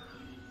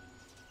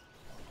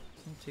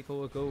 Let's take a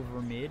look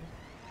over mid.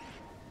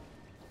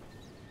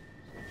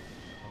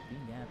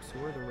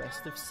 Yapsor, the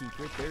rest of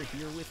Secret, they're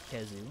here with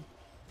Kezu.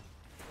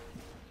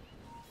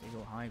 They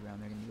go high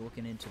ground, they're going to be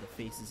looking into the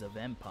faces of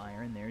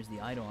Empire, and there's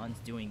the Eidolons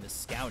doing the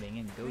scouting,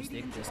 and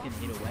Ghostic just going to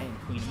hit away and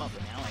clean them up.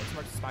 And now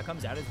X-Mark's spot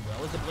comes out as well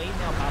as the blade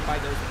now popped by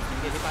Ghostic. He's going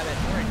to get hit by that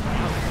torrent.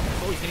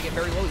 Now he's going to get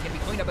very low. He's going to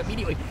be cleaned up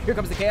immediately. Here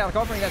comes the Chaotic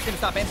Offering. That's going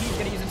to stop MP. He's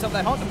going to use himself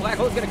that Haunt. The Black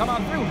Hole's going to come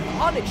on through.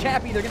 On to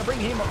Chappie. They're going to bring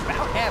him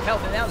about half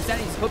health, and now the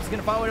Sanity Scope is going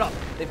to follow it up.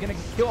 They're going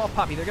to kill off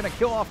Poppy. They're going to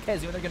kill off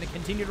Kezu, and they're going to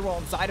continue to roll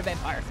inside of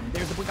Empire.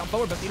 There's the blink on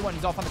forward, but Meanwhile,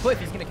 he's off on the cliff.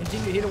 He's going to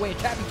continue to hit away at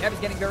Chappie. Chappie's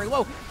getting very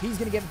low. He's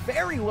going to get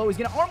very low. He's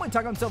going to armlet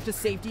tug himself to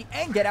safety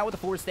and get out with the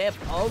force staff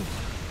of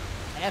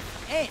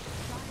FN.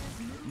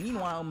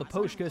 Meanwhile,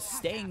 Maposhka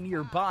staying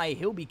nearby.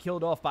 He'll be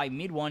killed off by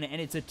mid one, and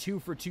it's a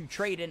 2-for-2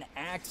 trade, an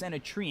Axe and a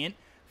Treant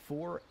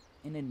for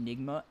an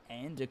Enigma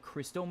and a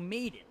Crystal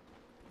Maiden.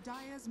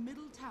 Dire's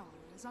middle tower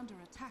is under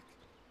attack.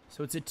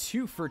 So it's a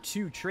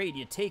 2-for-2 trade.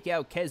 You take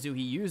out Kezu,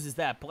 he uses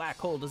that Black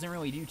Hole, doesn't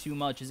really do too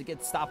much as it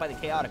gets stopped by the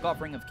Chaotic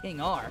Offering of King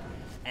R.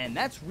 And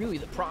that's really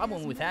the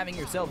problem with having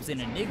yourselves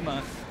an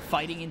Enigma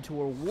fighting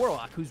into a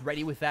Warlock who's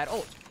ready with that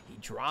ult. He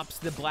drops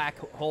the Black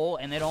Hole,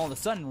 and then all of a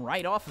sudden,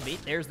 right off of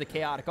it, there's the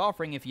Chaotic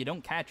Offering if you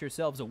don't catch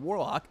yourselves a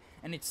Warlock,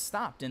 and it's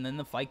stopped, and then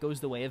the fight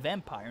goes the way of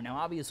Empire. Now,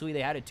 obviously,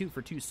 they had a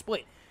 2-for-2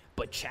 split,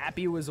 but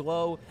Chappie was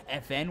low,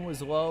 FN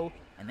was low,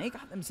 and they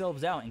got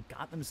themselves out and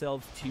got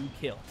themselves 2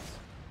 kills.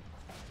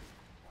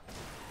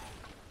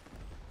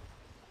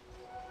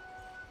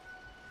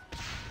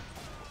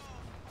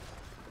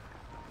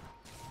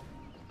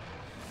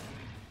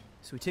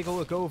 So we take a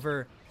look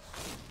over.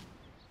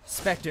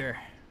 Spectre,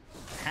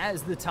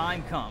 has the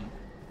time come?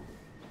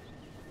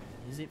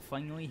 Is it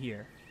finally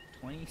here?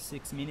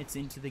 26 minutes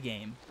into the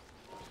game.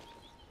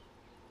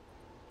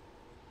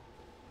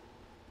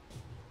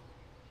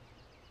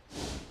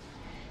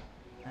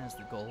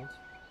 There's the gold.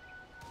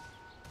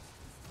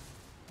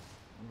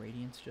 No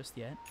Radiance just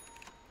yet.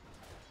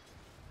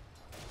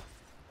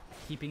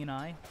 Keeping an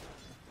eye.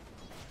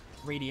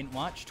 Radiant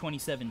Watch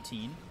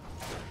 2017.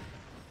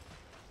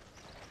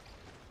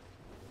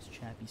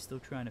 Chappie's still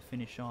trying to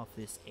finish off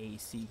this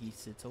AC. He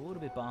sits a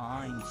little bit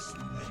behind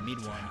the mid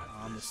one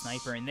on the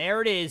sniper. And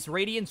there it is.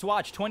 Radiance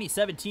Watch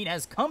 2017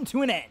 has come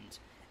to an end.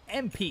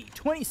 MP,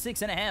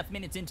 26.5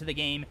 minutes into the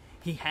game,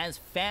 he has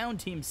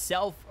found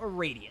himself a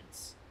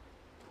Radiance.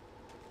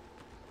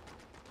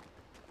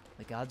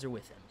 The gods are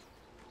with him.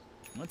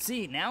 Let's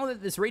see, now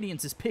that this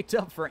Radiance is picked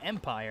up for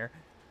Empire,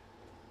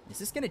 is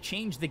this going to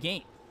change the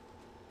game?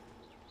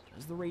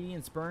 Does the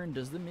Radiance burn?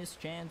 Does the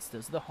mischance?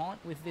 Does the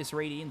haunt with this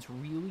Radiance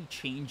really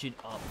change it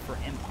up for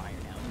Empire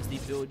now? He has the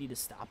ability to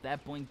stop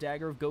that Blink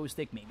Dagger of Ghost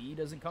Stick. Maybe he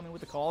doesn't come in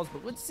with the calls,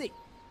 but let's see.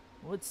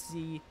 Let's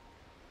see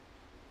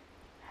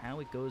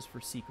how it goes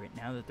for Secret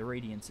now that the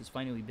Radiance has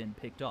finally been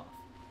picked off.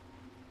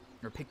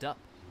 Or picked up.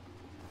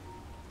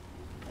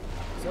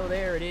 So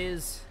there it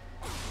is.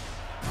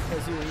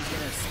 Kazu is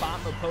going to spot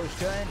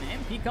Miposhka,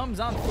 and MP comes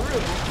on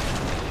through.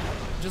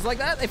 Just like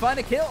that, they find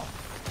a kill.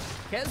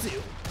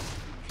 Kazu.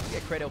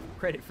 Get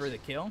credit for the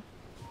kill.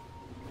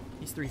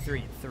 He's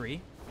 3-3-3.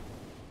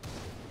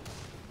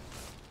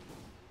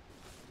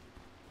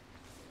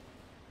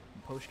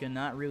 Miposhka,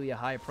 not really a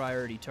high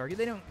priority target.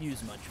 They don't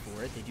use much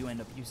for it. They do end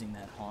up using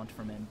that haunt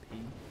from MP.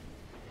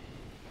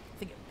 I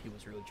think MP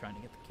was really trying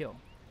to get the kill.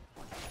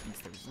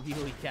 Needs to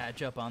really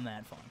catch up on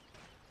that one.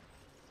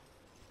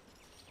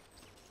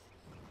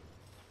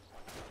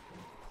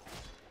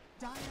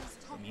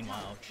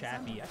 Meanwhile,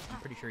 Chappie, I'm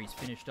pretty sure he's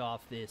finished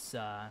off this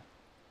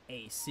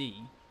AC.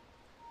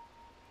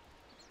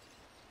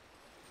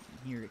 And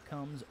here it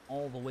comes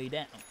all the way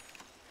down.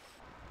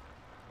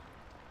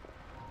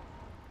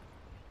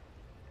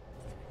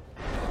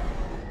 So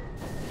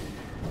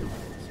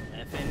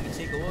FN, we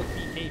take a look.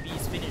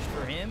 BKB's finished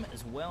for him,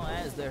 as well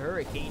as the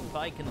Hurricane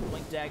Pike and the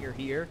Blink Dagger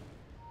here.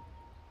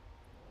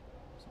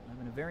 So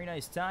having a very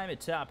nice time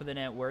at top of the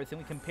net worth. And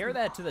we compare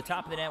that to the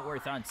top of the net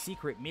worth on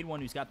Secret, mid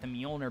one, who's got the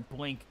Mjolnir,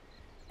 Blink,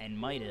 and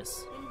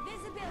Midas.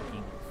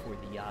 Looking for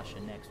the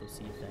Yasha next. We'll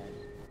see if that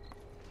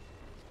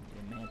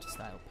the Manta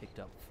style picked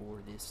up for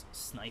this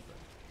sniper.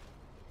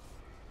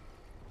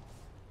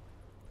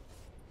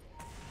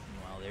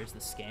 Meanwhile, there's the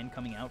scan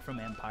coming out from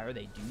Empire.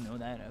 They do know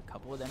that a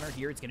couple of them are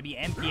here. It's going to be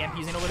MP.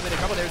 MP's in a little bit of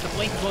trouble. There's the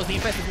Blink, as well as the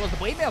Infest, as well as the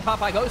Blade Mail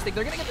pop by Ghost Stick.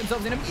 They're going to get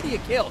themselves an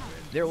immediate kill.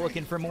 They're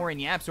looking for more in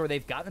Yaps, or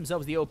they've got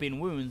themselves the open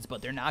wounds,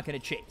 but they're not going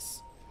to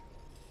chase.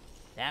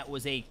 That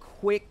was a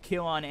quick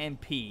kill on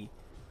MP.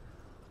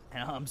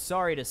 And I'm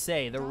sorry to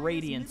say, the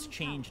Radiance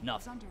changed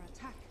nothing.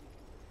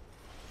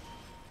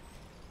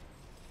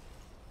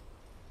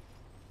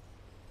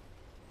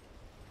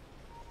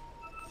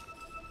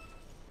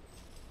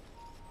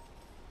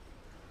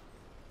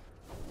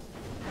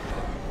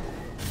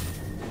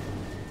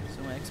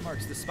 So X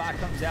marks the spot,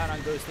 comes out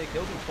on Ghost Stick.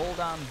 He'll be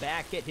pulled on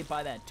back, get hit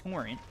by that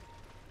Torrent.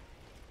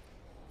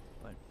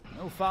 But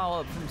no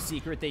follow-up from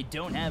Secret. They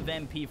don't have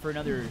MP for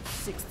another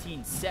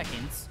 16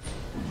 seconds.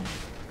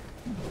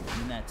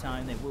 In that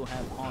time, they will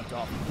have Haunt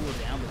off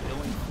cooldown, but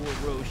going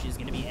for Roche is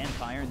going to be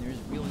Empire, and there's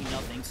really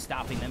nothing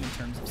stopping them in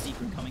terms of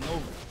Secret coming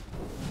over.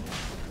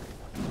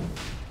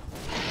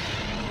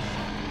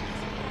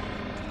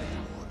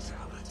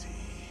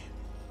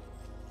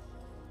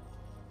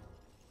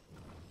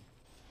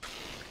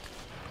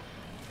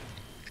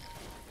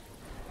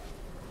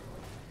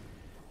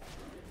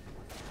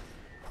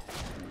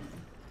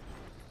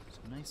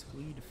 Nice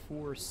lead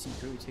for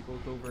Secret. We take a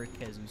look over at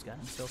Kez, who's got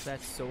himself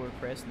that Solar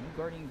Crest. No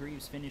Guardian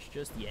Greaves finished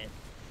just yet.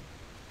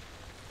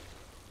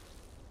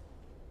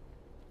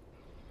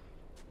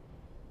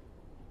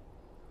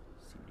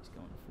 See what he's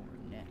going for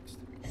next.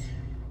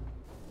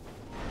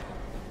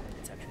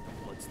 It's actually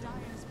the Bloodstone.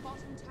 Dire's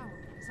bottom tower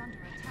is under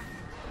attack.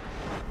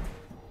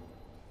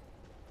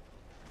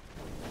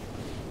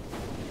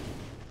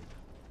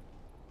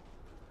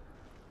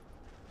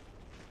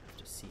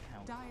 See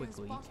how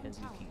quickly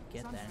Kezu can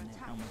get that and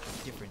how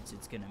much difference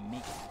it's going to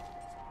make.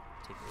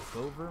 Take a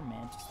look over.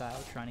 Manta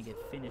style trying to get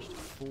finished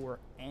for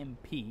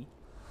MP.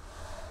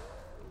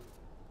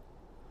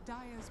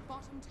 Dire's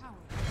bottom tower.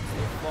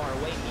 Still far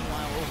away.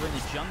 Meanwhile, over in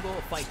the jungle,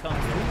 a fight comes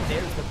through.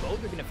 There's the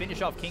boat. They're going to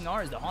finish off King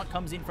R as the Haunt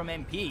comes in from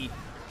MP.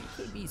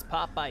 BKB's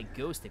popped by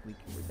Ghost Stick. We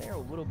were there a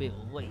little bit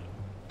late.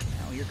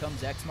 Now here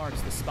comes X marks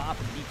the spot,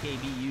 but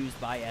BKB used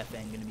by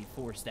FN going to be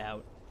forced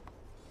out.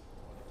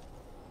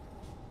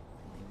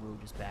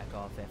 Rogue is back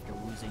off after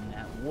losing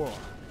that war.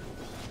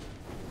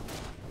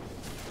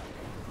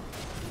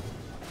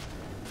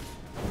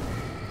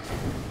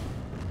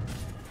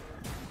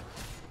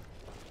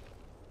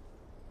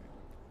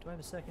 Do I have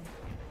a second?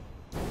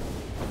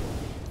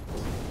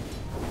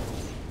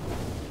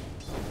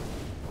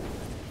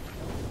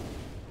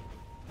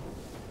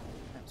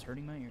 That was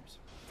hurting my ears.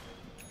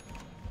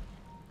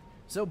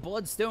 So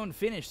Bloodstone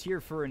finished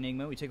here for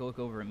Enigma. We take a look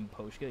over at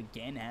Miposhka.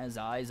 Again has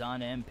eyes on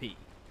MP.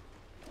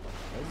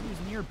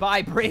 Kezu's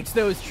nearby, breaks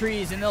those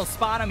trees, and they'll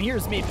spot him.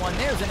 Here's mid one.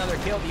 There's another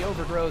kill. The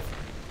Overgrowth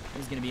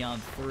is going to be on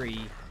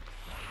 3.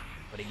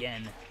 But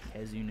again,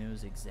 Kezu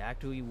knows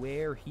exactly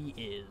where he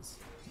is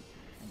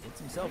and gets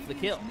himself the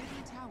kill.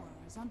 Radiant's middle tower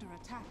is under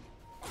attack.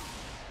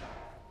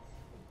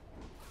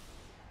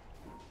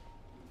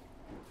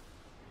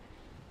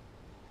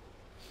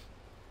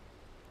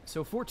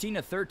 So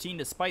 14-13,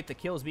 despite the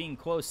kills being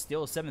close,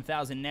 still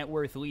 7,000 net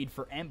worth lead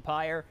for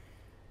Empire.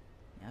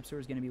 Napsor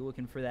is going to be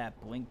looking for that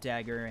Blink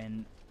Dagger,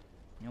 and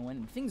you know,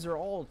 when things are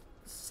all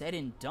said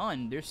and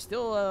done, there's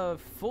still a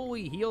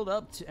fully healed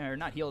up, or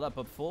not healed up,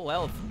 but full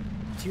health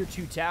tier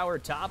 2 tower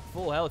top,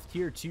 full health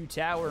tier 2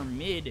 tower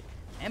mid.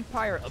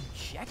 Empire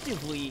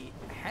objectively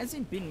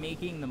hasn't been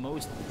making the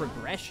most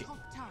progression.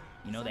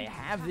 You know, they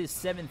have this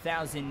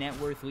 7,000 net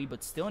worth lead,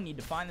 but still need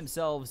to find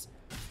themselves,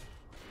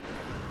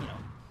 you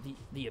know,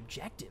 the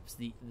objectives,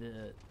 the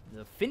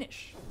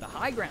finish, the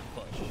high ground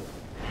push.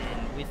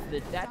 And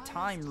with that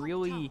time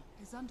really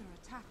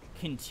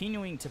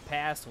continuing to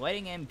pass,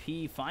 letting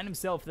MP find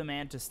himself the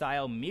Manta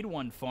style mid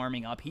one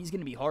farming up, he's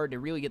going to be hard to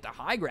really get the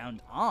high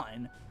ground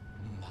on.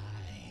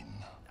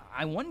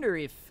 I wonder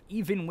if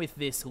even with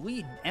this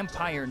lead,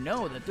 Empire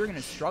know that they're going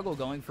to struggle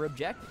going for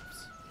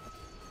objectives.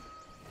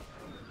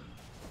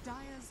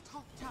 Dire's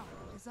top tower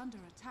is under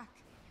attack.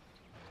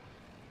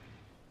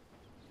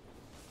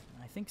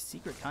 I think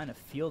Secret kind of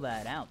feel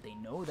that out. They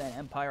know that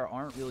Empire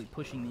aren't really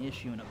pushing the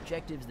issue in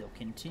objectives. They'll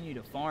continue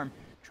to farm,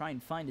 try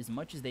and find as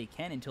much as they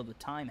can until the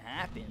time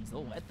happens.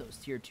 They'll let those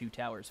tier 2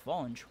 towers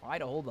fall and try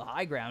to hold the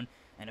high ground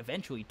and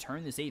eventually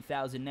turn this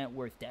 8,000 net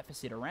worth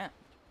deficit around.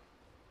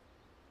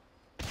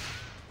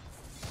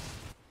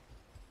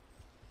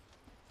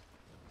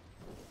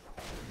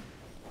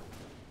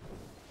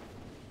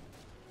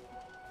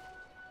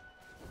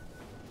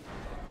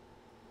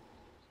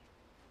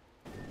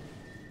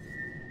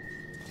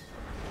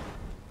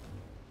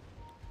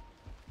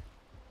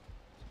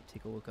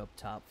 Take a look up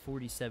top,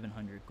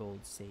 4,700 gold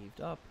saved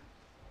up.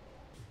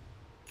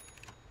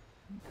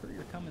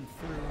 Courier coming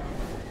through.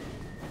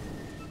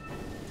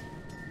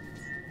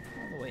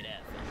 All the way to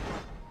FN.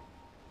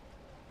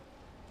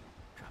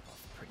 Drop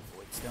off the pretty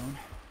void stone.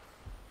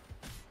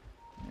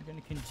 And they're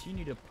going to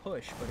continue to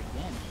push, but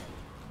again,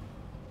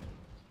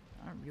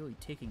 not really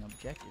taking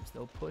objectives.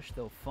 They'll push,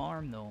 they'll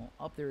farm, they'll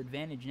up their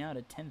advantage now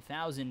to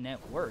 10,000 net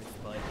worth,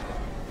 but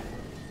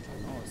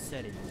all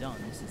said and done,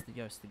 this is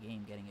just the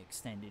game getting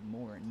extended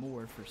more and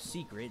more for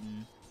Secret,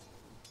 and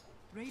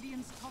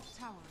Radiant's top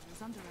tower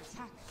is under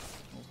attack.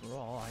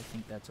 overall, I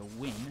think that's a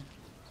win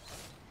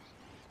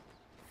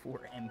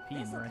for MP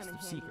and the rest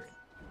of Secret,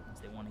 as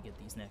they want to get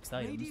these next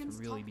items Radiant's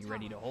to really top be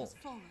ready to tower hold. has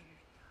fallen.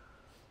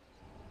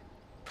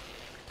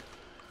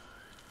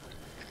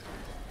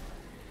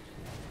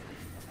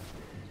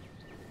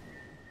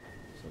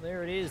 So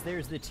there it is.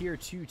 There's the tier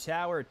 2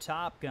 tower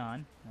top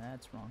gone.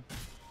 That's wrong.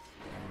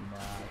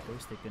 And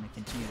Ghostic going to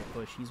continue to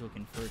push. He's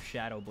looking for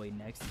Shadow Blade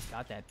next. He's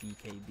got that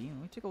BKB. And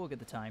let me take a look at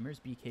the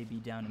timers.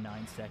 BKB down to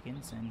 9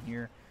 seconds. And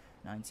here,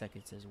 9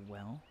 seconds as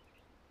well.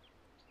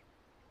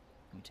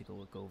 Let me take a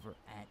look over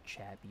at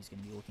chat. He's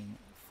going to be looking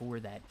for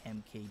that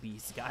MKB.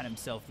 He's got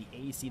himself the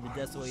AC, the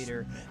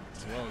Desolator,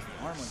 as well as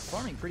the Armor.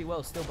 Farming pretty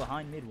well still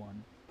behind mid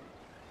one.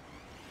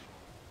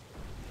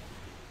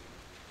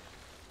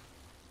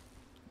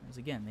 As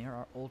again, they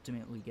are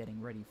ultimately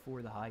getting ready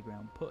for the high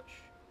ground push.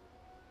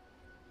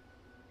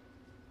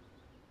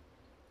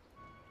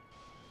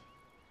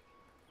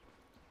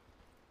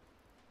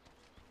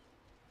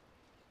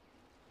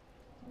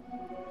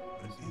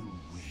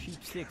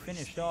 Sheepstick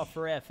finished off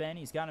for FN.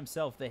 He's got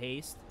himself the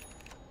haste.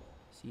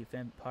 See if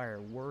Empire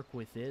work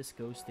with this.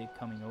 Ghostic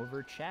coming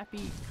over.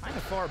 Chappie kind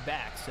of far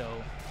back, so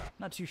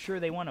not too sure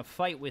they want to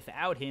fight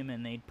without him,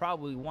 and they'd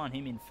probably want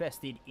him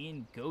infested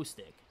in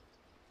Ghostic.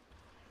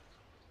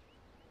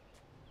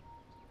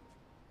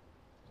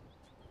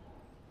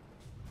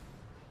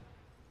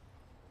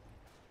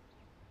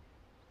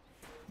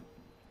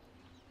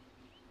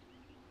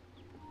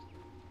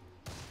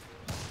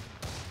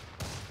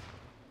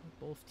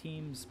 Both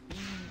teams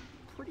being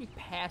pretty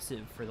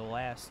passive for the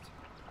last,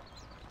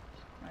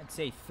 I'd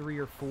say, 3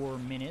 or 4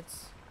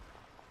 minutes.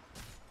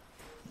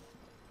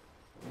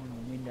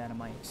 Blowing the wind out of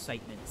my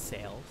excitement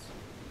sails.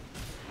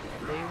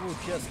 They will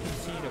just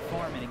continue to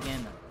farm, and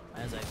again,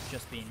 as I've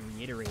just been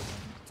reiterating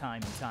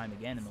time and time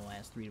again in the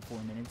last 3 to 4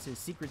 minutes, is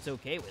Secret's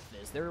okay with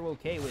this. They're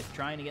okay with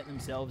trying to get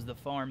themselves the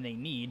farm they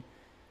need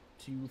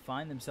to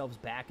find themselves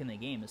back in the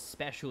game,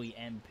 especially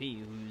MP,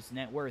 whose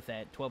net worth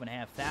at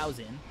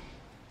 12,500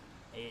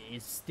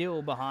 is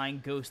still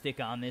behind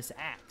Ghostic on this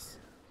axe.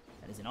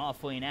 That is an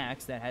off-lane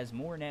axe that has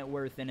more net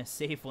worth than a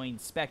safe-lane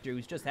Spectre,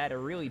 who's just had a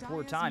really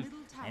poor time,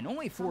 and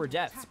only 4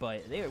 deaths,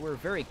 but they were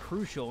very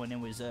crucial, and it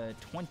was a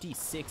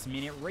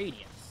 26-minute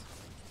radius.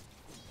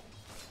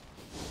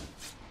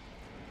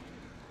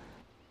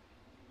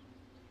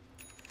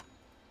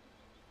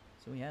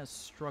 So he has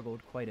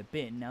struggled quite a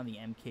bit. Now the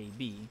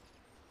MKB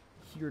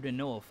here to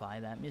nullify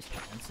that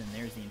mischance, and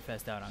there's the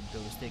infest out on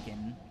Ghostic,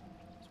 and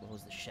as well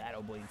as the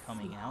Shadow Blade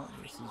coming out.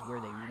 This is where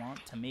they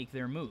want to make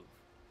their move.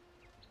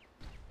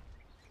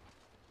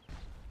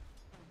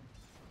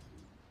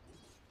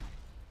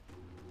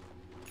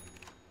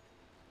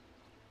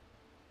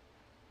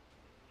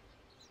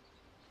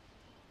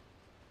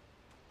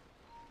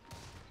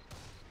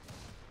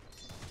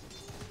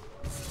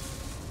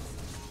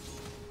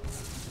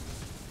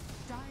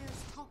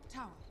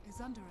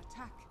 under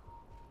attack.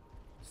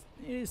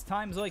 It is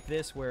times like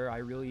this where I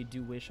really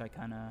do wish I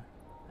kind of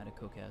had a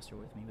co-caster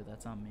with me, but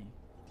that's on me.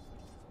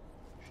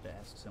 Should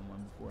ask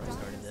someone before I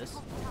started this.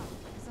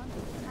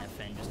 And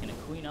FN just going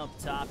to clean up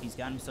top. He's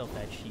got himself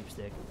that sheep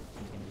stick.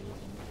 He's going to be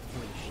looking for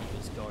the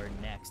sheep's guard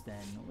next.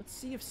 And let's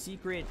see if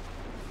Secret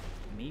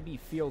maybe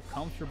feel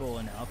comfortable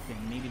enough,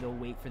 and maybe they'll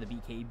wait for the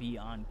BKB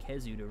on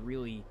Kezu to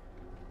really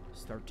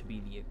start to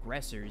be the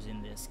aggressors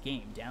in this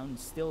game. Down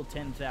still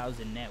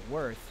 10,000 net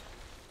worth.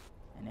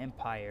 And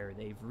Empire,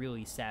 they've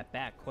really sat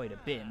back quite a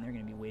bit, and they're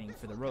going to be waiting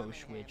for the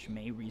Roche, which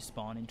may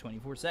respawn in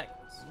 24 seconds.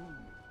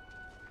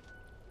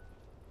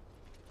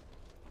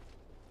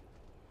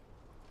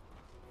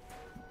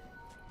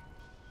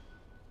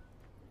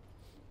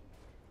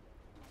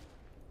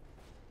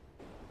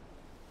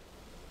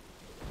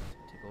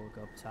 Take a look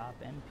up top.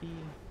 MP,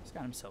 he's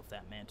got himself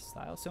that Manta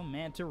style, so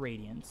Manta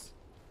Radiance.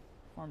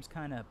 Farm's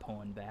kind of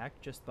pulling back,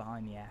 just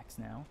behind the Axe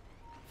now,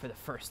 for the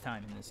first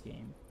time in this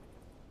game.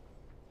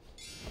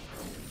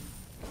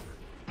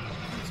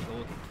 Let's go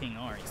look at King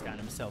R. He's got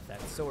himself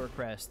that Solar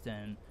Crest,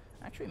 and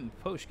actually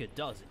Miposhka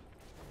doesn't.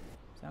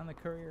 Is that on the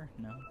courier?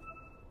 No.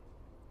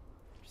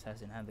 Just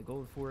hasn't had the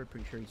gold for it.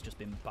 Pretty sure he's just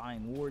been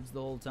buying wards the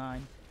whole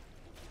time.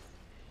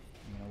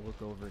 I'm going to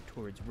look over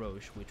towards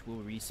Roche, which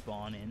will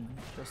respawn in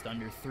just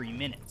under 3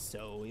 minutes.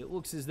 So it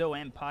looks as though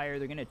Empire,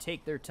 they're going to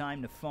take their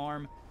time to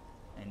farm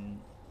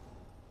and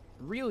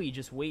really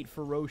just wait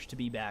for Roche to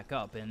be back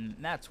up, and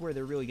that's where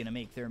they're really going to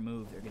make their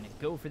move. They're going to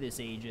go for this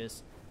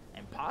Aegis,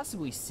 and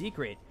possibly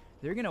Secret,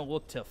 they're going to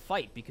look to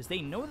fight, because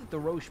they know that the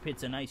Roche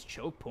pit's a nice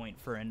choke point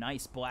for a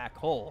nice black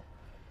hole,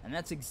 and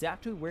that's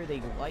exactly where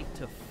they like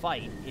to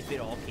fight if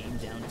it all came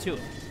down to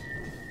it.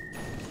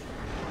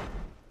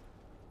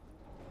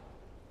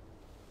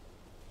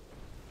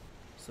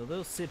 So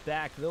they'll sit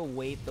back, they'll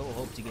wait, they'll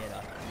hope to get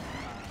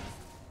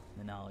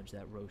the knowledge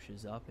that Roche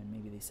is up, and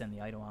maybe they send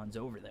the Eidolons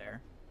over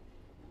there.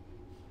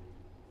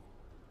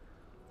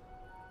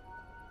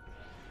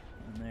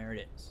 And there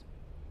it is.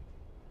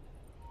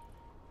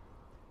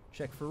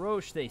 Check for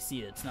Roche. They see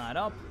it's not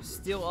up.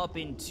 Still up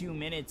in 2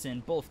 minutes,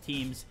 and both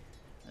teams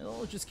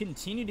will just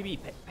continue to be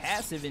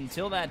passive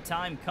until that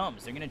time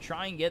comes. They're going to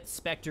try and get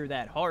Spectre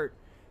that heart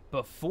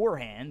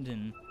beforehand,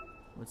 and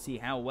let's see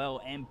how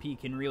well MP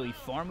can really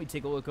farm. We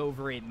take a look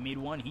over at mid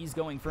one. He's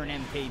going for an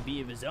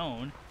MKB of his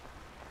own.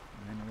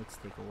 And then let's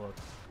take a look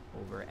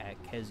over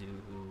at Kezu,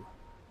 who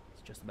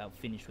just about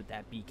finished with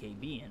that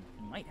BKB and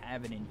might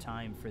have it in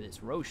time for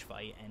this Roche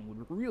fight, and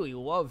would really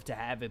love to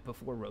have it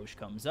before Roche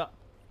comes up.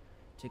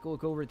 Take a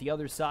look over at the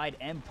other side.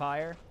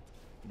 Empire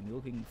going to be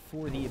looking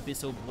for the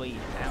Abyssal Blade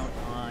out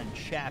on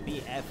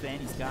Chappie. FN,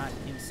 he's got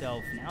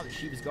himself now the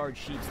Sheep's Guard,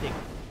 Sheepstick,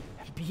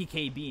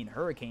 BKB, and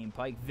Hurricane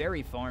Pike.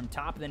 Very farm,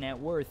 top of the net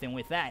worth, and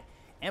with that,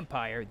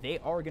 Empire, they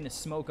are going to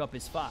smoke up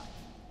his 5.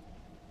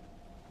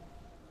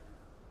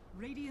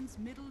 Radiant's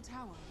middle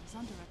tower is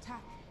under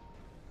attack.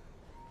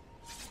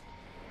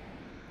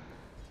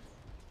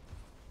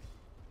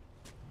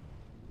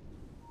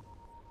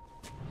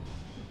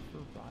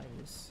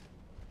 Bias.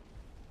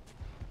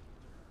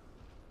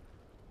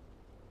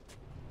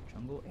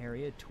 Jungle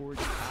area towards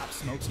the top.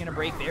 Smoke's gonna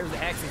break. There's the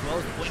Hex as well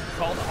as the Blink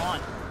Call to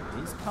Haunt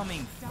is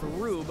coming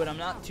through, but I'm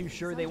not too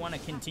sure they want to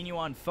continue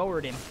on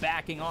forward, and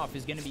backing off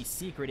is gonna be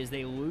Secret as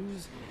they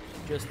lose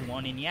just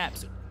 1 in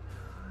Yaps.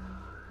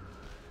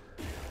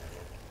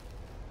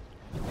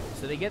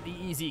 So they get the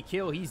easy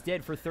kill. He's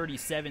dead for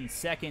 37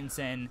 seconds,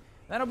 and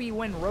that'll be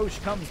when Roche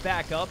comes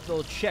back up.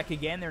 They'll check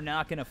again. They're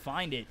not gonna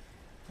find it.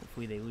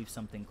 Hopefully they leave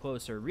something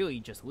closer. Really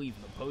just leave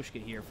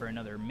Miposhka here for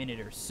another minute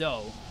or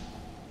so.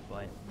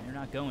 But they're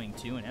not going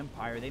to. And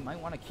Empire, they might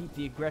want to keep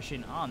the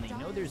aggression on. They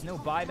know there's no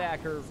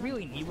buyback, or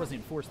really he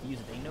wasn't forced to use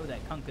it. They know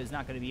that Kunkka's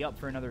not going to be up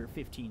for another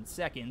 15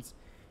 seconds.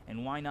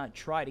 And why not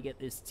try to get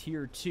this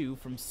tier 2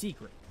 from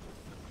Secret?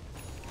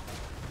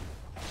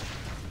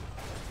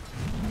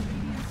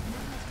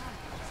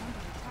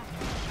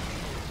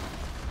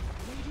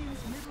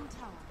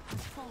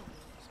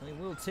 So they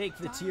will take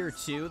the tier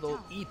 2.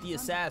 They'll eat the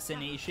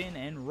assassination,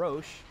 and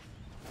Roche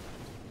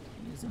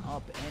is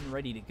up and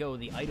ready to go.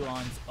 The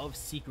Eidolons of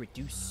Secret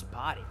do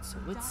spot it. So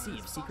let's see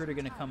if Secret are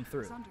going to come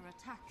through.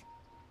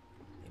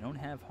 They don't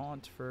have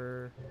Haunt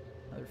for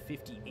another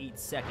 58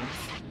 seconds.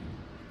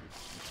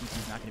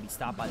 He's not going to be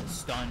stopped by the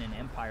stun, and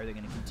Empire, they're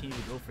going to continue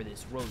to go for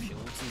this Roche. It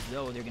looks as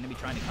though they're going to be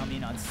trying to come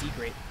in on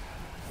Secret.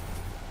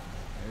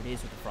 There it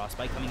is with the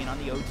Frostbite coming in on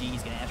the OG.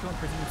 He's going to Astral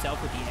Imprison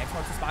himself with the X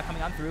marks the spot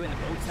coming on through, and the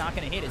boat's not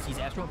going to hit as he's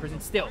Astral Imprison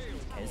still.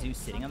 Kezu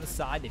sitting on the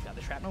side. They've got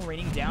the Shrapnel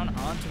rating down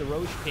onto the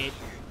Roche pit.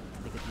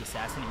 They get the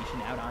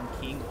assassination out on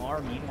King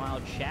R.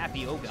 Meanwhile,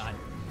 Chappie, oh god,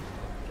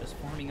 just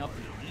farming up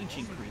the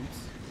Ancient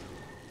Creeps.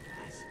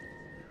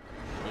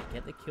 They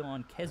get the kill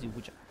on Kezu,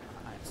 which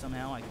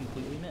somehow I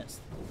completely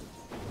missed.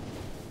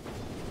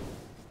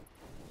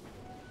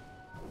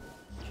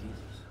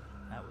 Jesus,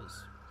 that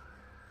was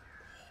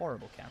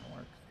horrible counter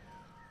work.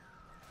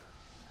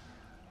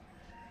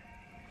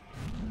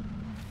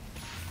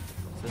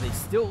 So they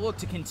still look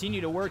to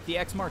continue to work. The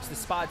X marks the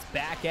spots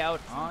back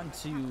out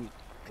onto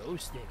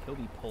Ghost Stick. He'll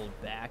be pulled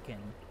back,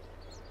 and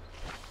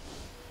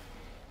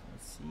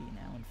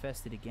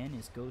infested again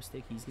is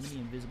Ghostic. He's going to be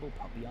invisible.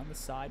 Puppy on the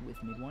side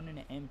with mid one and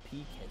an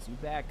MP.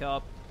 Kezu back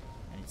up.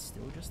 And it's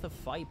still just a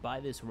fight by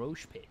this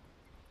Roche pit.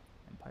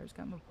 Empire's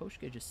got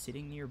Miposhka just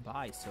sitting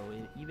nearby, so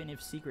even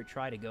if Secret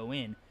try to go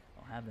in,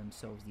 they'll have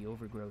themselves the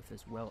overgrowth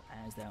as well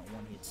as that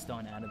one-hit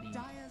stun out of the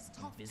Dire's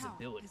top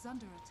invisibility. tower is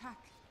under attack.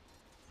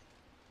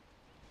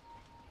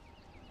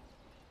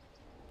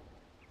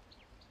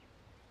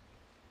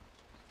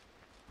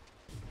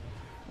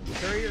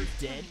 Courier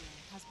dead.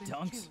 Has been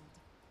Dunks. killed.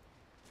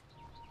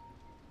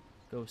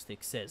 Ghostic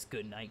says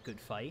good night, good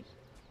fight.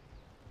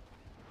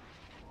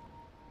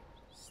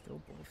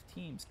 Still both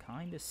teams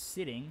kind of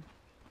sitting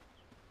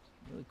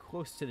really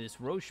close to this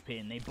Roche pit,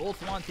 and they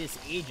both want this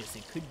Aegis.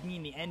 It could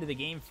mean the end of the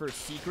game for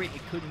Secret.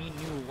 It could mean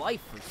new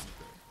life for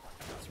Secret.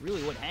 It's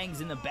really what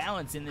hangs in the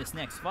balance in this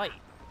next fight.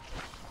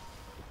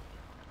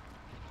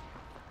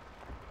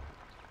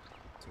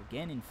 So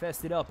again,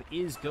 infested up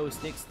is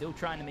Ghostic, still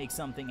trying to make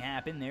something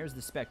happen. There's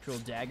the Spectral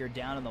Dagger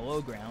down on the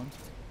low ground.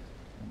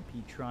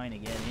 MP trying to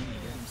get in.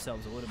 They give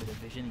themselves a little bit of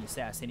vision. The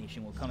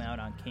assassination will come out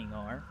on King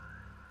R.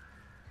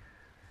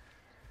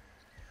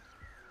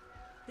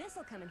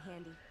 This'll come in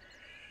handy.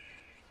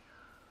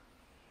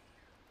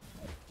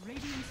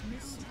 Radiant's middle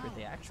Secret, tower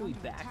they is actually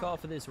under back attack.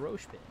 off of this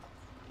Roche pit.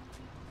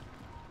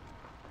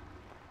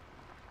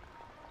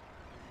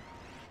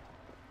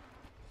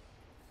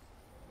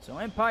 So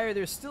Empire,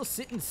 they're still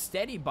sitting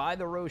steady by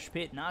the Roche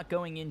pit, not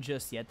going in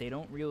just yet. They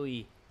don't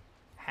really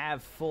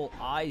have full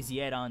eyes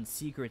yet on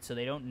Secret, so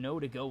they don't know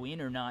to go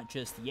in or not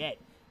just yet.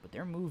 But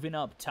they're moving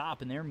up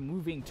top, and they're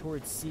moving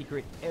towards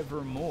Secret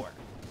ever more.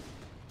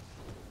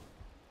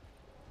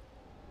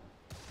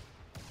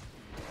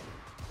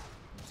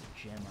 There's a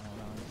gem out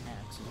on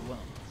Axe as well.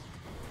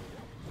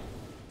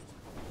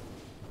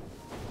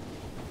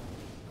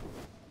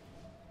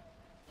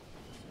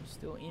 So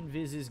still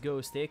invis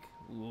Ghostic.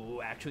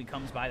 Ooh, actually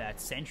comes by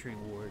that Sentry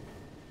Ward.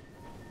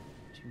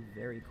 Two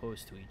very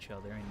close to each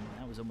other, and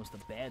that was almost a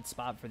bad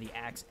spot for the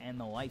Axe and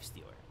the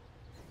Lifestealer.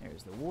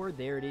 There's the ward.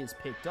 There it is,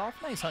 picked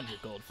off. Nice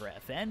 100 gold for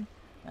FN.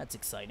 That's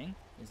exciting,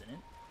 isn't it?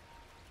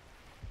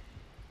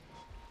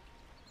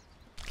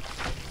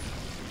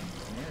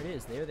 And there it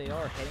is. There they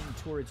are, heading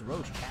towards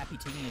Roche. Chappie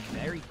taking it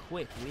very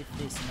quick with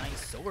this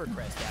nice Solar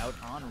Crest out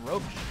on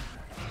Roche.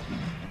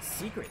 And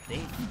Secret,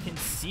 they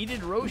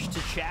conceded Roche to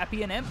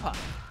Chappie and Empire.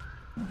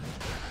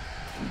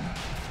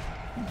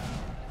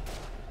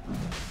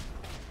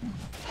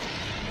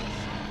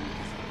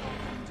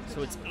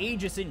 So it's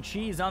Aegis and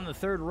Cheese on the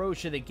third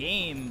Roche of the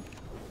game.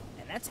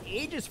 And that's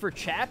Aegis for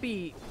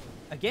Chappie,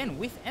 again,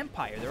 with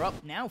Empire. They're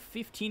up now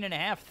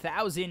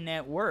 15,500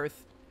 net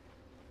worth.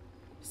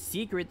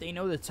 Secret, they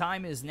know the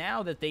time is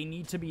now that they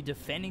need to be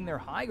defending their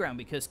high ground,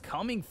 because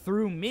coming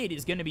through mid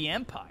is going to be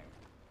Empire.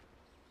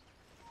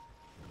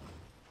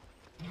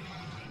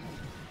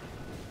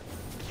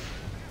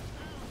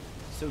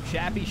 So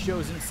Chappie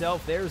shows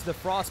himself. There's the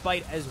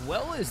Frostbite as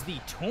well as the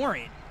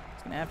Torrent.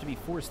 He's going to have to be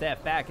forced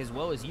that back as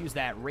well as use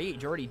that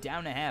Rage, already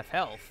down to half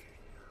health.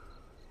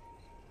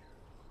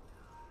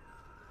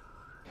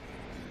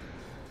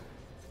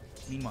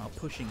 Meanwhile,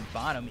 pushing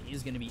bottom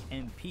is going to be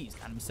MP. He's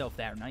got himself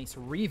that nice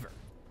Reaver.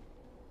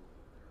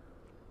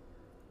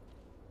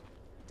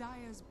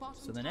 Dire's bottom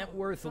So the tower net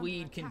worth is under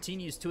lead attack.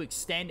 continues to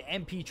extend.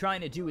 MP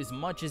trying to do as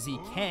much as he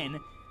can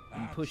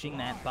and pushing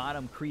that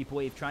bottom creep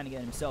wave, trying to get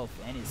himself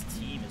and his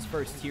team his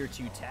first tier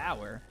 2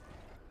 tower.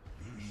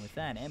 And with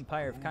that,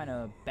 Empire have kind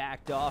of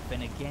backed off,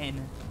 and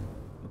again,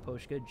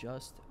 Miposhka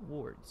just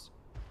wards.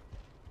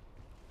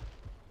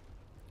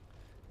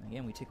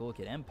 Again, we take a look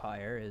at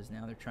Empire, as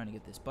now they're trying to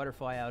get this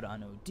Butterfly out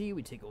on OD.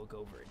 We take a look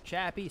over at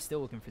Chappie,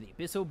 still looking for the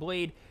Abyssal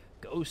Blade.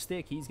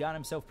 Ghostic, he's got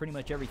himself pretty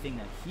much everything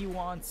that he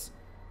wants.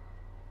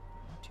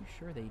 Not too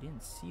sure they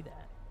didn't see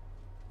that.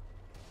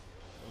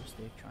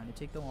 Ghostic trying to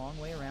take the long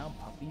way around.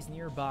 Puppy's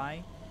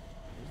nearby.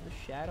 There's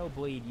the Shadow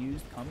Blade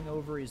used. Coming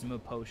over is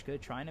Miposhka,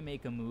 trying to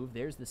make a move.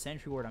 There's the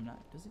Sentry Ward.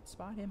 Does it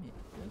spot him? It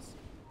does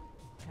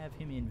have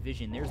him in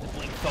vision. There's the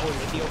Blink forward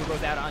with the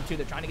Overgrowth out onto.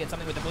 They're trying to get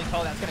something with the Blink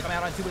Call. That's going to come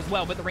out onto as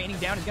well. But the raining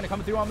down is going to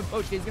come through on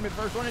Miposhka. He's going to be the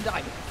first one to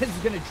die, because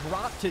he's going to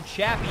drop to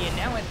Chappie. And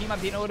now MP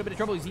might be in a little bit of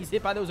trouble as he's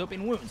hit by those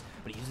open wounds.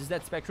 But he uses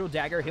that Spectral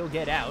Dagger. He'll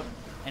get out.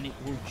 And it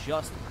will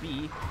just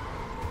be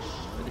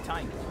for the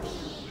time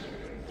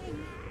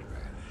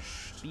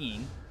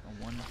being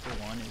a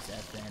 1-for-1 as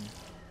FN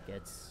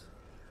gets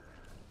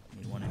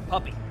mid-1 and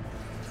Puppy.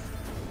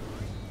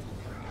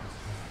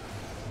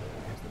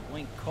 There's the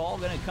Blink Call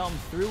going to come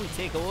through. We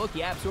take a look.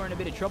 Yapzor in a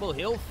bit of trouble.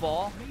 He'll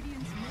fall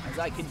as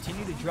I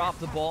continue to drop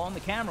the ball on the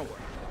camera work.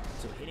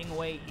 So hitting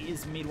away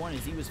is mid-1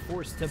 as he was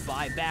forced to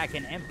buy back.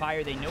 And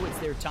Empire, they know it's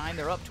their time.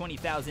 They're up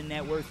 20,000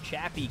 net worth.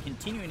 Chappie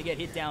continuing to get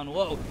hit down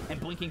low. And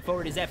blinking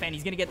forward is FN.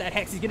 He's going to get that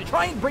Hex. He's going to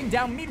try and bring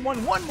down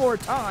mid-1 one more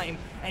time.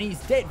 And he's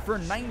dead for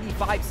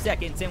 95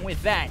 seconds. And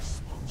with that,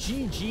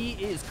 GG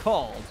is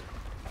called.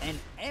 And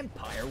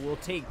Empire will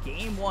take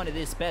game 1 of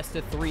this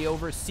best-of-3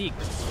 over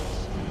Secret.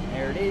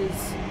 There it is.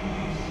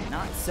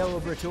 Not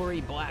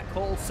celebratory Black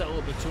Hole,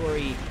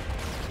 celebratory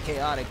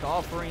Chaotic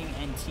Offering.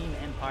 And Team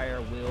Empire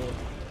will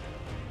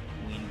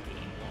win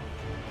game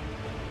 1.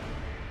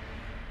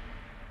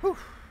 Whew.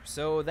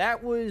 So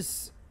that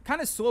was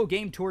kind of slow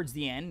game towards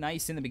the end.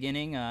 Nice in the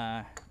beginning.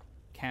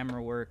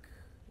 Camera work,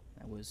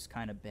 that was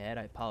kind of bad.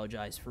 I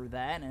apologize for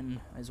that, and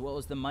as well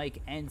as the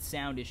mic and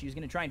sound issues.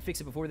 Going to try and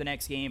fix it before the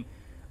next game.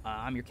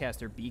 I'm your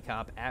caster,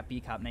 Bcop, at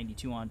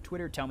Bcop92 on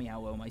Twitter. Tell me how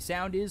low my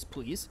sound is,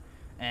 please.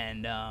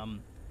 And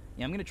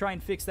yeah, I'm going to try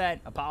and fix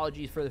that.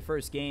 Apologies for the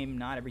first game.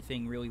 Not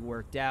everything really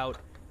worked out.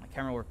 My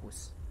camera work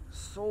was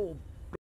so